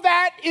 all of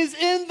that is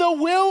in the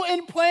will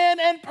and plan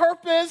and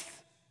purpose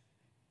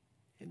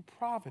and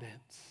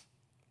providence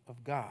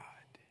of God.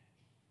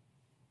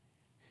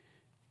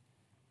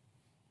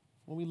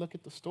 When we look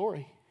at the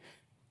story,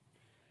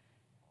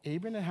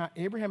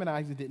 Abraham and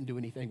Isaac didn't do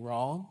anything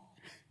wrong,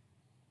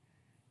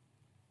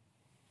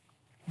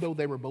 though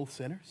they were both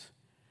sinners.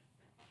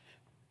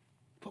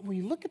 But when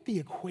you look at the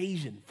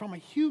equation from a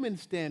human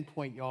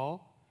standpoint,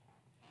 y'all,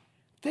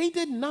 they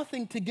did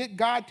nothing to get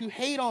God to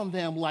hate on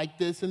them like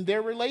this in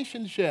their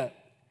relationship.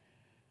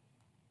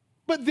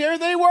 But there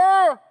they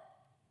were.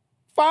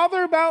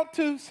 Father about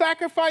to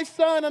sacrifice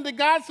son under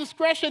God's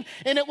discretion,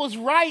 and it was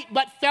right,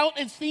 but felt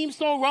it seemed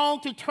so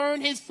wrong to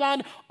turn his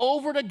son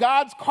over to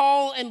God's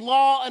call and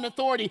law and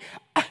authority.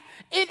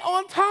 And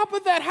on top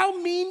of that, how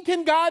mean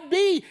can God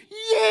be?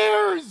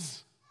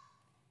 Years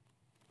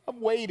of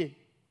waiting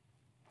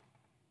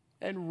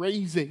and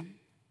raising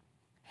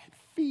and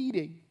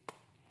feeding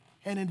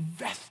and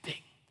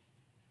investing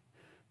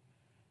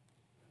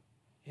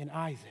in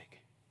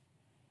Isaac.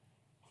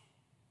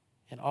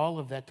 And all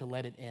of that to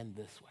let it end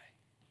this way.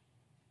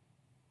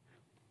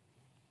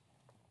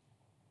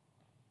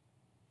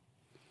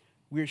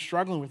 We're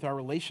struggling with our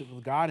relationship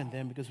with God and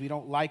them because we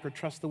don't like or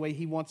trust the way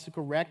he wants to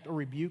correct or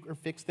rebuke or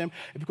fix them,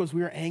 because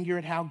we are angry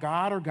at how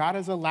God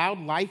has allowed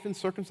life and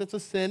circumstances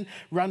of sin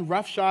run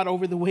roughshod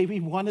over the way we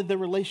wanted the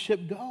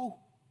relationship go.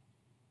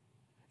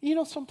 You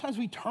know, sometimes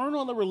we turn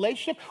on the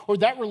relationship or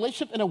that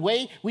relationship in a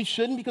way we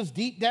shouldn't, because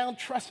deep down,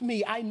 trust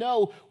me, I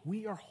know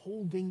we are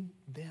holding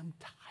them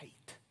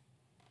tight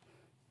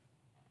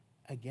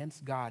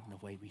against God in a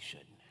way we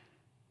shouldn't.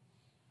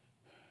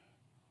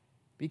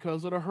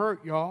 Because of the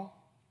hurt, y'all.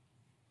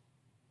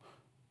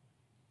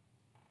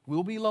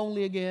 We'll be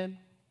lonely again.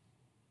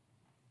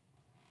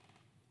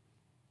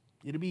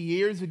 It'll be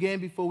years again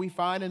before we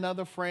find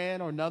another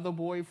friend or another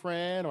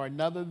boyfriend or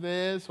another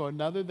this or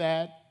another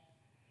that.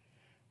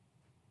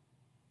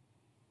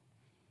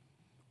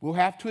 We'll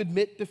have to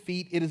admit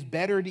defeat. It is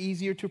better and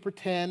easier to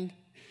pretend.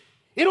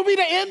 It'll be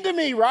the end of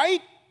me,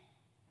 right?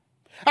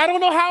 I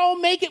don't know how I'll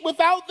make it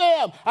without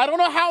them. I don't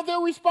know how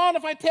they'll respond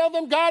if I tell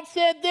them God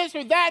said this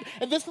or that,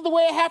 and this is the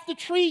way I have to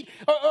treat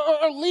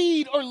or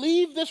lead or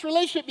leave this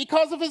relationship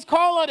because of his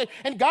call on it.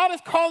 And God is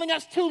calling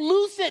us to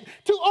loose it,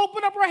 to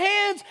open up our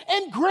hands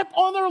and grip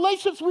on the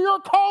relationships we are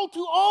called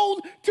to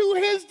own to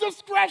his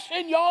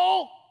discretion,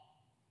 y'all.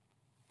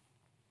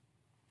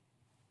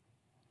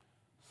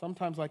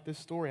 Sometimes, like this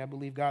story, I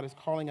believe God is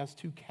calling us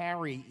to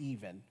carry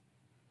even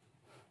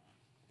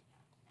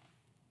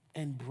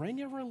and bring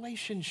a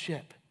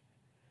relationship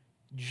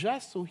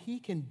just so he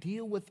can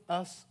deal with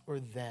us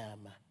or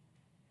them.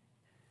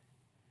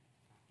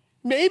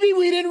 Maybe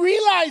we didn't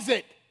realize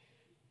it,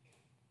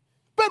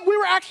 but we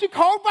were actually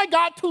called by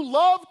God to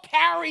love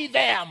carry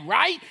them,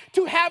 right?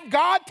 To have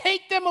God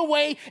take them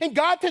away and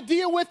God to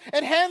deal with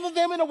and handle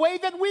them in a way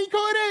that we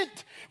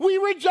couldn't. We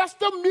were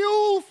just a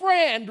mule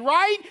friend,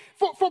 right?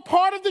 For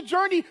part of the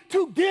journey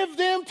to give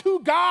them to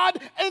God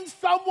and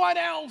someone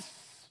else.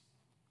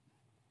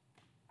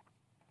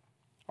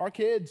 Our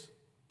kids,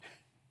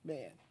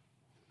 man,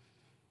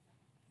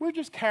 we're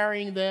just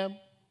carrying them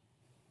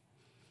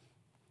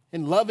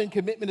in love and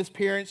commitment as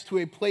parents to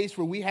a place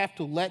where we have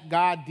to let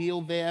God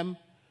deal them,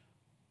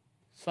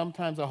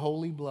 sometimes a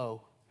holy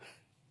blow,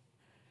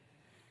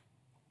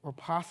 or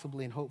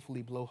possibly and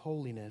hopefully blow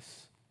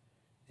holiness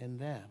in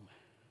them.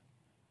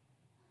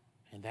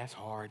 And that's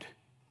hard.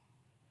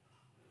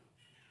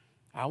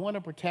 I want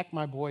to protect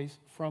my boys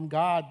from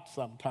God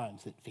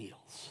sometimes, it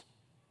feels.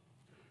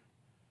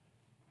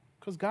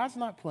 Because God's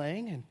not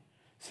playing, and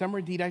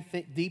somewhere deep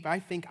I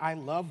think I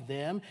love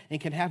them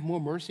and can have more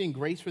mercy and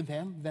grace for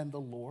them than the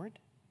Lord.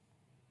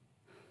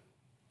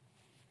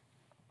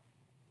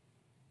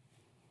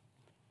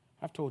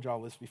 I've told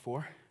y'all this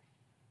before.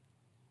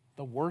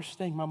 The worst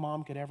thing my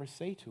mom could ever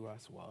say to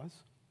us was,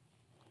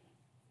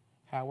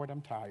 Howard,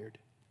 I'm tired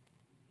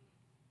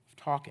of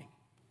talking.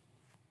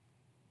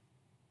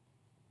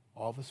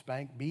 All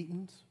the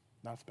beatings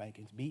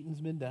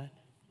been done.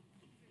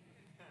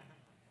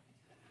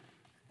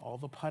 All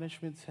the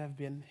punishments have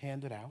been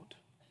handed out.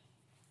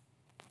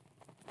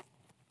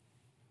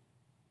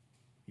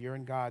 You're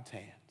in God's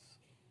hands.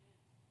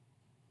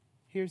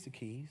 Here's the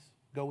keys.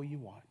 Go where you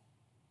want.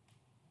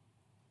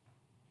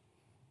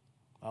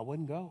 I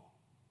wouldn't go.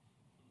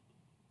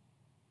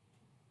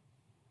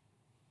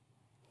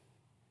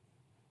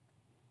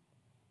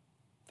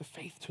 The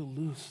faith to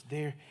loose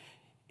there.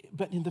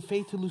 But in the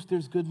faith to loose,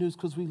 there's good news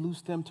because we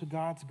loose them to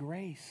God's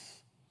grace.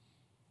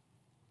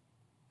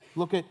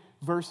 Look at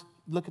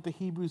the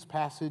Hebrews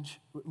passage.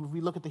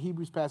 We look at the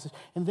Hebrews passage,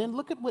 and then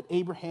look at what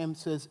Abraham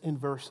says in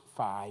verse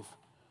 5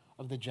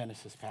 of the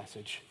Genesis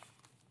passage.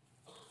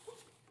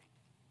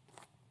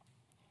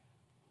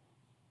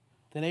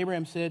 Then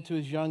Abraham said to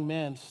his young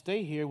men,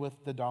 stay here with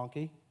the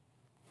donkey.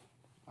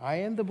 I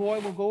and the boy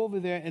will go over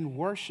there and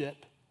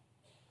worship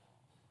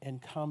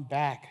and come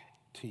back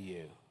to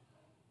you.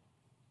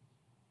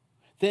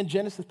 Then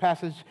Genesis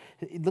passage,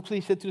 it looks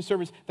like he said to the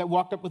servants that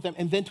walked up with them,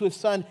 and then to his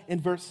son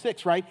in verse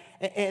 6, right?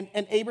 And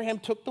Abraham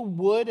took the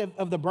wood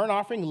of the burnt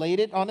offering,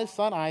 laid it on his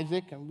son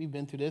Isaac, and we've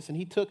been through this, and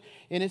he took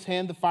in his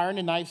hand the fire and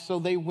the knife, so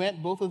they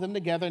went, both of them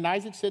together, and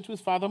Isaac said to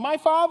his father, my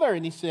father,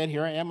 and he said,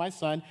 here I am, my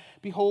son.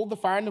 Behold the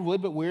fire and the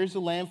wood, but where is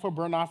the lamb for a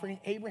burnt offering?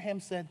 Abraham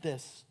said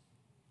this,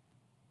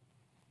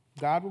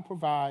 God will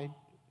provide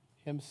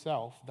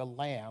himself the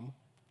lamb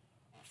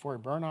for a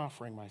burnt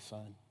offering, my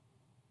son.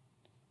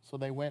 So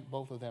they went,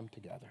 both of them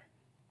together.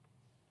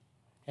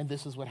 And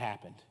this is what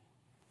happened.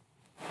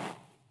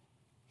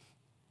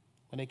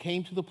 When they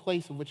came to the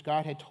place of which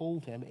God had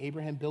told him,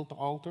 Abraham built the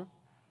altar.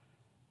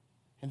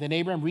 And then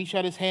Abraham reached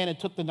out his hand and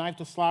took the knife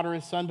to slaughter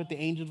his son, but the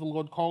angel of the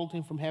Lord called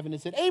him from heaven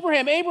and said,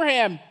 Abraham,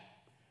 Abraham!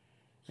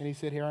 And he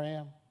said, here I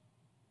am.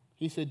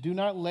 He said, do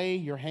not lay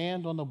your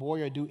hand on the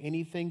boy or do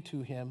anything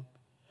to him,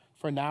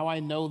 for now I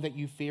know that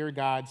you fear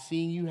God,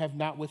 seeing you have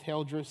not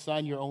withheld your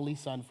son, your only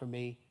son, from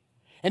me.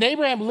 And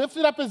Abraham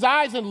lifted up his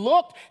eyes and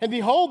looked, and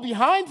behold,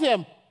 behind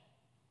him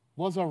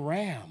was a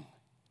ram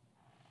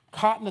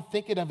caught in the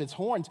thicket of its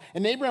horns.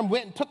 And Abraham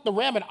went and took the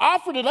ram and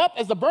offered it up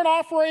as a burnt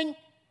offering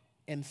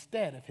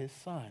instead of his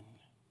son.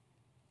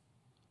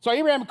 So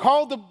Abraham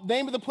called the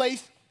name of the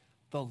place,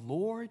 the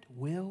Lord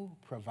will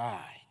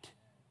provide.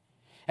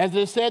 As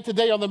it is said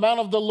today, on the mount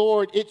of the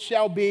Lord, it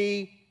shall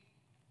be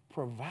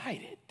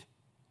provided.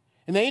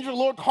 And the angel of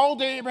the Lord called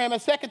to Abraham a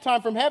second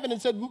time from heaven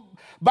and said,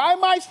 by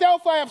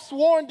myself I have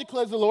sworn,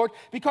 declares the Lord,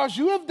 because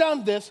you have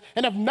done this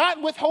and have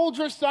not withheld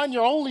your son,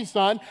 your only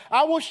son,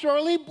 I will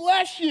surely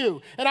bless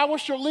you, and I will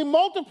surely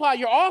multiply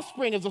your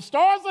offspring as the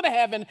stars of the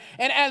heaven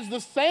and as the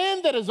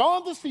sand that is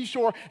on the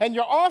seashore, and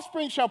your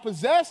offspring shall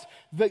possess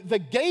the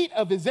gate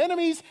of his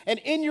enemies, and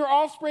in your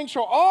offspring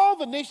shall all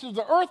the nations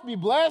of the earth be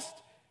blessed,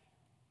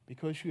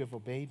 because you have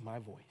obeyed my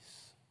voice.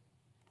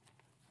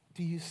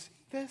 Do you see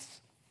this?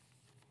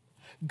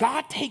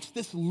 God takes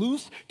this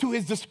loose to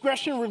his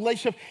discretion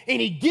relationship, and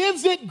he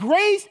gives it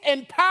grace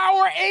and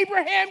power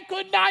Abraham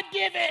could not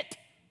give it.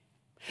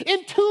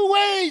 In two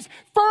ways.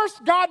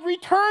 First, God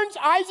returns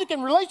Isaac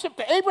in relationship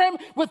to Abraham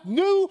with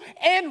new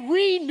and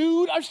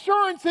renewed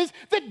assurances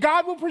that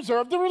God will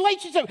preserve the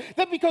relationship.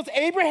 That because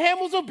Abraham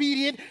was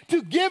obedient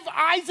to give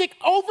Isaac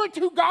over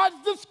to God's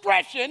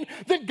discretion,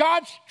 that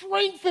God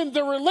strengthened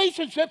the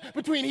relationship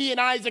between he and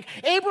Isaac.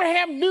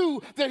 Abraham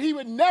knew that he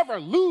would never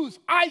lose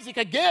Isaac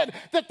again,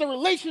 that the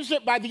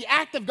relationship by the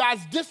act of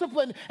God's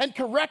discipline and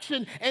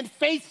correction and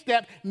faith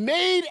step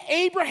made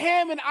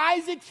Abraham and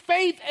Isaac's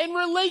faith and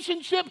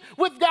relationship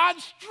with God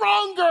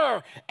stronger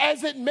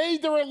as it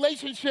made the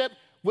relationship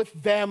with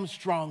them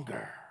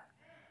stronger.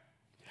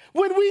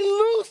 When we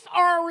loose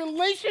our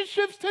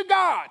relationships to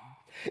God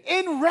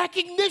in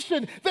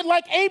recognition that,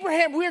 like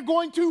Abraham, we're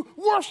going to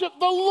worship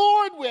the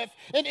Lord with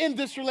and in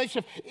this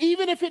relationship,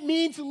 even if it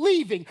means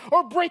leaving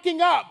or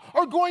breaking up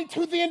or going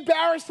to the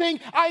embarrassing,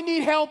 I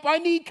need help, I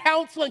need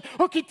counseling,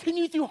 or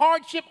continue through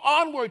hardship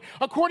onward,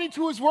 according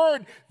to his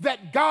word,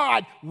 that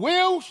God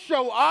will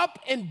show up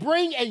and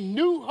bring a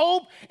new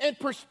hope and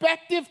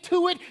perspective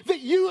to it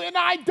that you and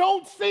I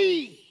don't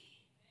see,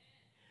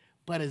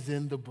 but is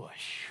in the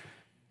bush.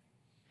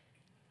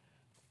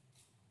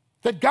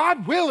 That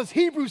God will, as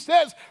Hebrews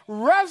says,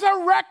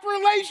 resurrect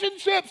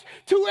relationships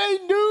to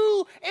a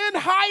new and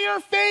higher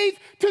faith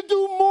to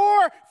do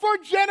more for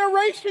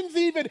generations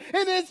even.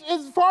 And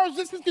as far as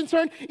this is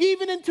concerned,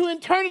 even into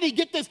eternity,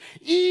 get this,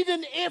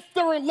 even if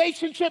the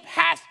relationship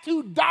has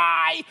to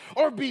die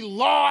or be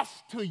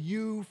lost to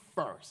you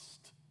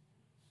first.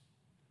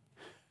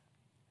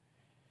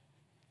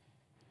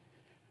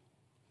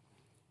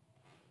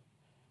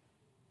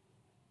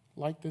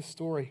 like this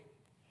story.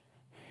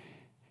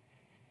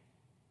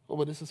 Oh,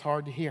 but this is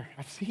hard to hear.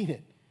 I've seen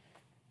it.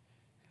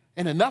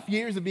 And enough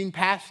years of being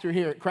pastor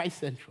here at Christ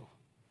Central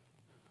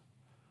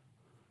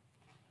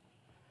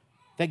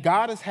that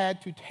God has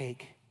had to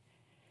take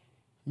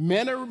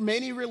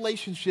many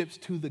relationships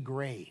to the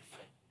grave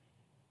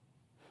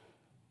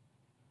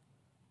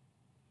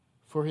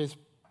for his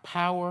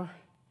power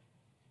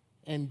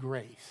and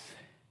grace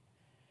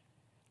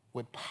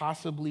would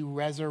possibly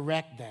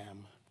resurrect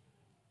them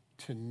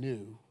to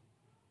new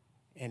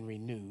and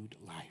renewed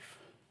life.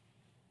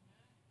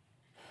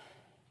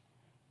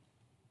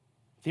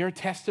 There are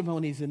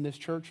testimonies in this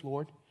church,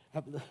 Lord,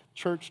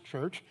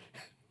 church,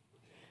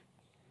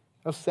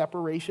 of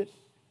separation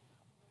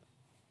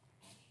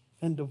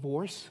and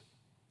divorce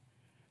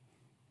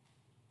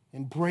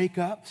and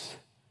breakups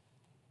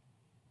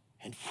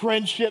and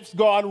friendships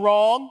gone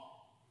wrong.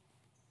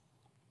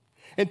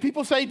 And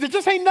people say, there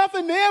just ain't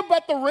nothing there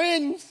but the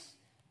rings.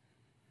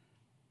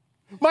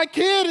 My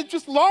kid is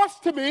just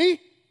lost to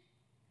me.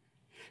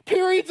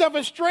 Periods of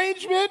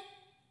estrangement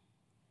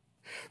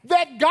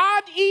that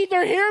God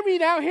either, hear me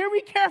now, hear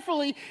me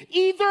carefully,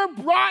 either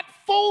brought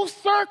full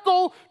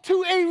circle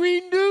to a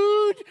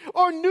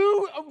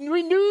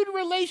renewed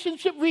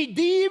relationship,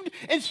 redeemed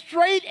and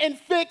straight and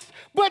fixed,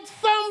 but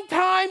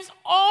sometimes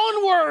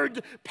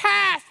onward,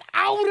 passed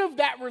out of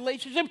that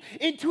relationship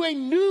into a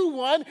new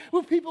one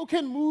where people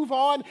can move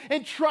on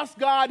and trust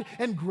God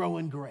and grow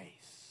in grace.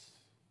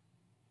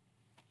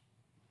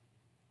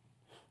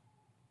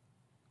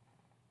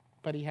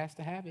 But he has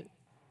to have it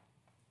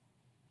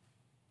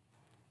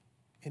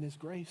in his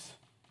grace.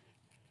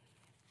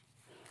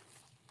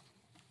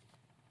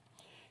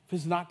 If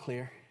it's not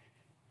clear,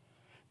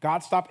 God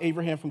stopped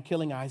Abraham from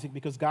killing Isaac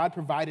because God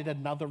provided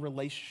another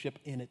relationship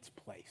in its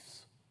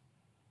place.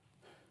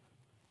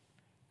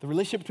 The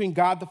relationship between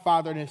God the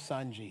Father and his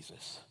Son,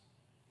 Jesus.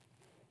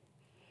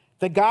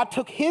 That God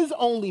took his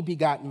only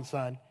begotten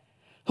Son,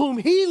 whom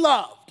he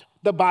loved,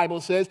 the Bible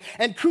says,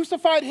 and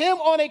crucified him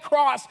on a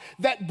cross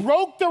that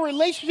broke the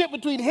relationship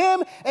between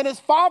him and his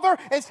Father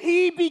as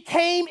he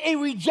became a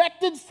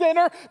rejected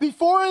sinner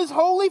before his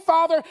holy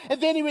Father, and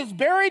then he was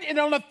buried, and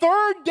on the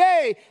third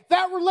day,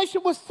 that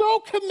relationship was so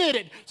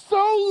committed,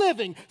 so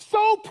living,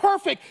 so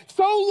perfect,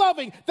 so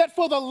loving, that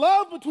for the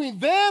love between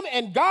them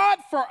and God,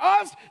 for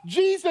us,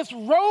 Jesus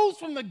rose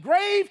from the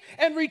grave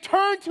and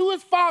returned to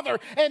his Father.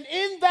 And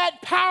in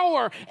that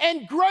power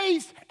and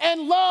grace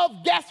and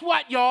love, guess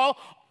what, y'all?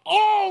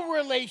 All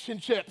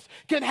relationships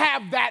can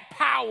have that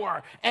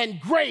power and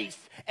grace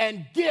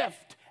and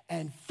gift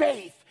and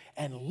faith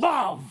and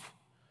love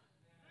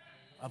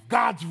of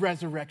God's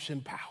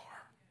resurrection power.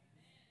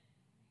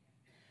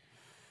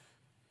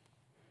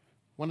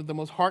 One of the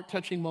most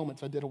heart-touching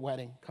moments, I did a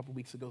wedding a couple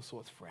weeks ago, so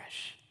it's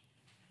fresh.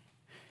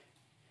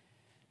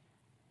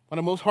 One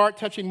of the most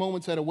heart-touching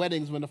moments at a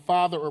wedding is when the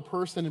father or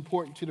person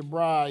important to the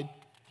bride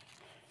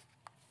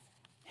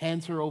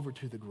hands her over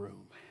to the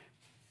groom.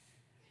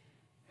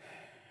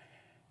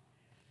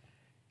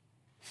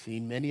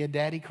 Seen many a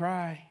daddy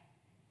cry.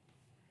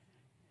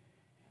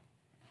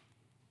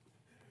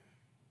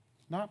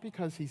 Not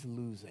because he's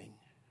losing,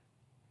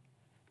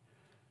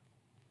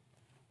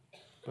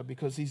 but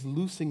because he's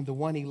losing the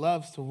one he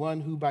loves to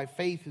one who by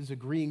faith is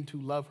agreeing to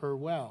love her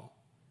well.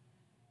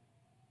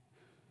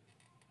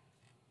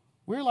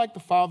 We're like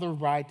the father of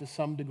bride to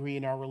some degree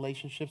in our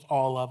relationships,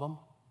 all of them.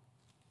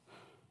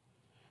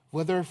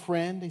 Whether a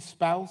friend, a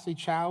spouse, a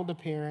child, a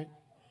parent,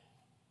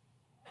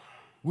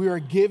 we are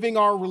giving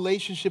our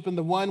relationship and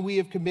the one we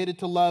have committed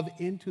to love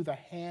into the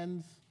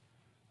hands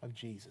of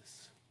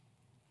Jesus,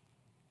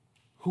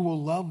 who will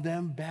love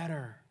them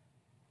better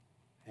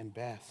and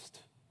best.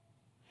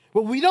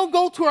 But we don't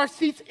go to our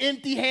seats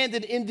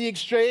empty-handed in the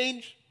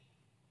exchange,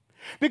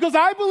 because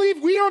I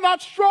believe we are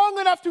not strong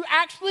enough to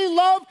actually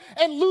love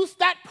and loose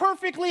that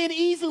perfectly and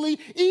easily,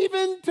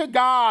 even to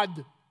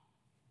God.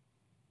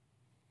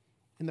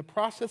 In the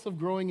process of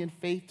growing in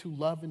faith to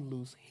love and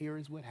loose, here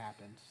is what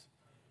happens.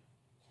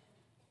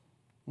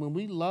 When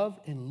we love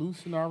and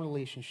loosen our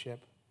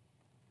relationship,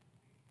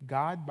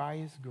 God, by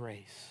his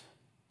grace,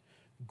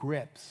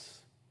 grips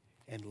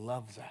and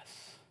loves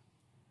us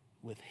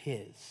with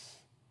his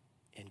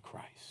in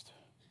Christ.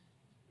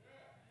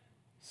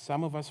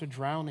 Some of us are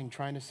drowning,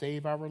 trying to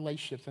save our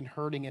relationships and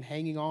hurting and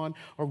hanging on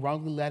or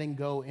wrongly letting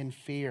go in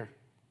fear.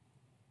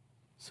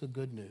 So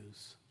good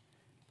news.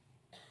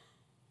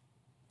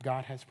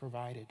 God has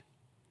provided.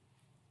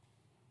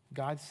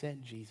 God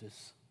sent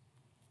Jesus.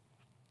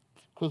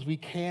 Because we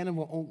can and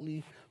will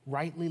only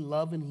rightly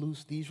love and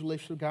loose these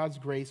relationships with God's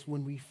grace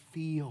when we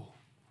feel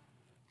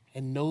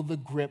and know the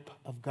grip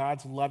of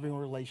God's loving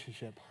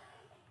relationship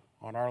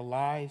on our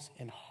lives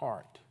and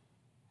heart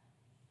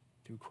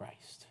through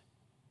Christ.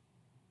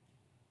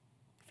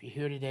 If you're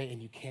here today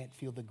and you can't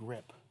feel the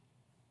grip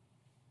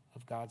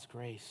of God's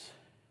grace,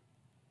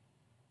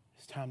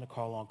 it's time to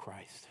call on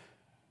Christ.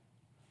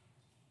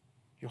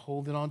 You're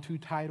holding on too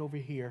tight over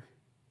here.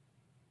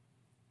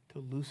 To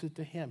loose it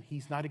to him.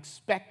 He's not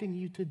expecting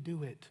you to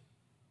do it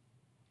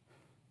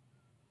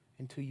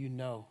until you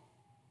know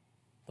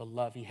the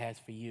love he has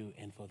for you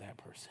and for that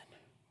person.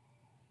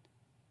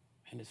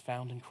 And it's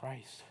found in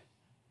Christ.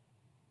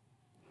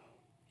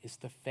 It's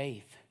the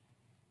faith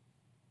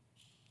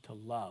to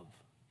love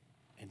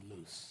and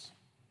loose.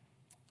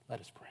 Let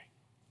us pray.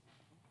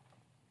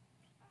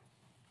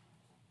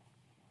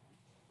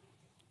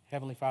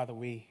 Heavenly Father,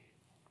 we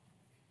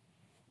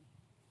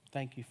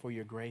thank you for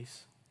your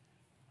grace.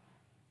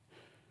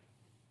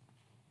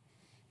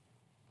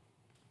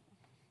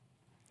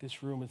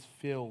 This room is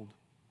filled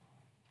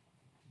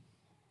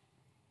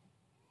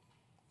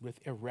with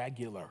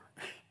irregular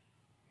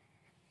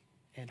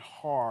and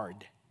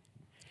hard,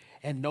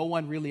 and no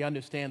one really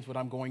understands what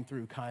I'm going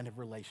through kind of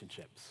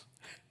relationships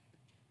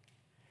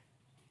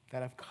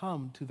that have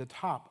come to the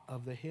top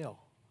of the hill.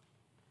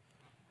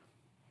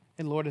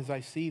 And Lord, as I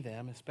see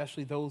them,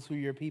 especially those who are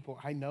your people,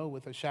 I know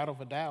with a shadow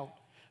of a doubt,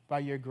 by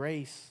your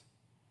grace,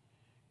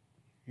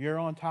 you're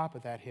on top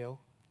of that hill,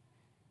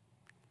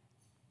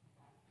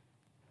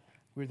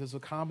 where there's a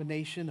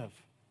combination of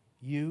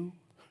you,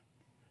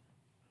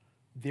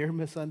 their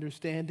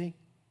misunderstanding,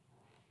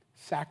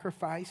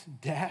 sacrifice,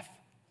 death,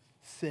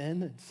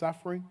 sin, and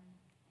suffering.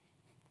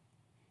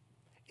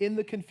 In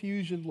the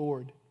confusion,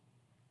 Lord,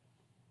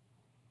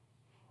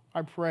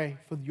 I pray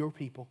for your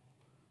people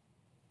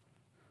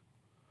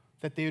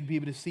that they would be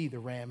able to see the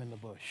ram in the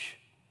bush,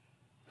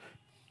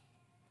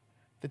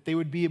 that they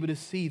would be able to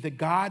see that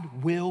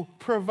God will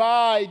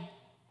provide,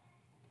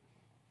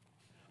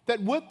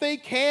 that what they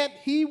can't,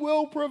 he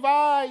will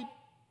provide.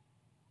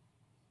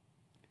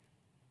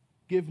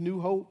 Give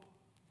new hope.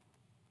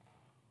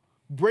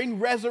 Bring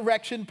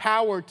resurrection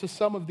power to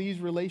some of these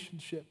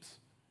relationships.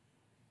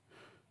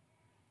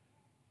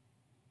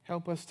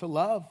 Help us to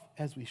love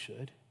as we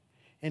should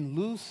and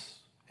loose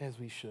as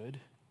we should,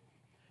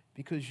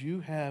 because you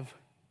have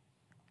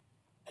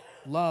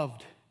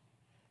loved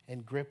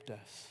and gripped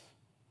us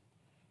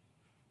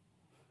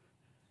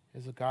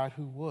as a God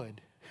who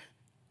would,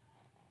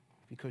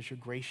 because you're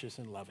gracious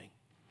and loving.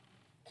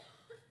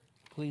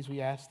 Please,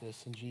 we ask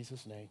this in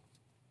Jesus' name.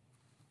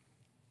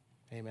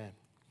 Amen.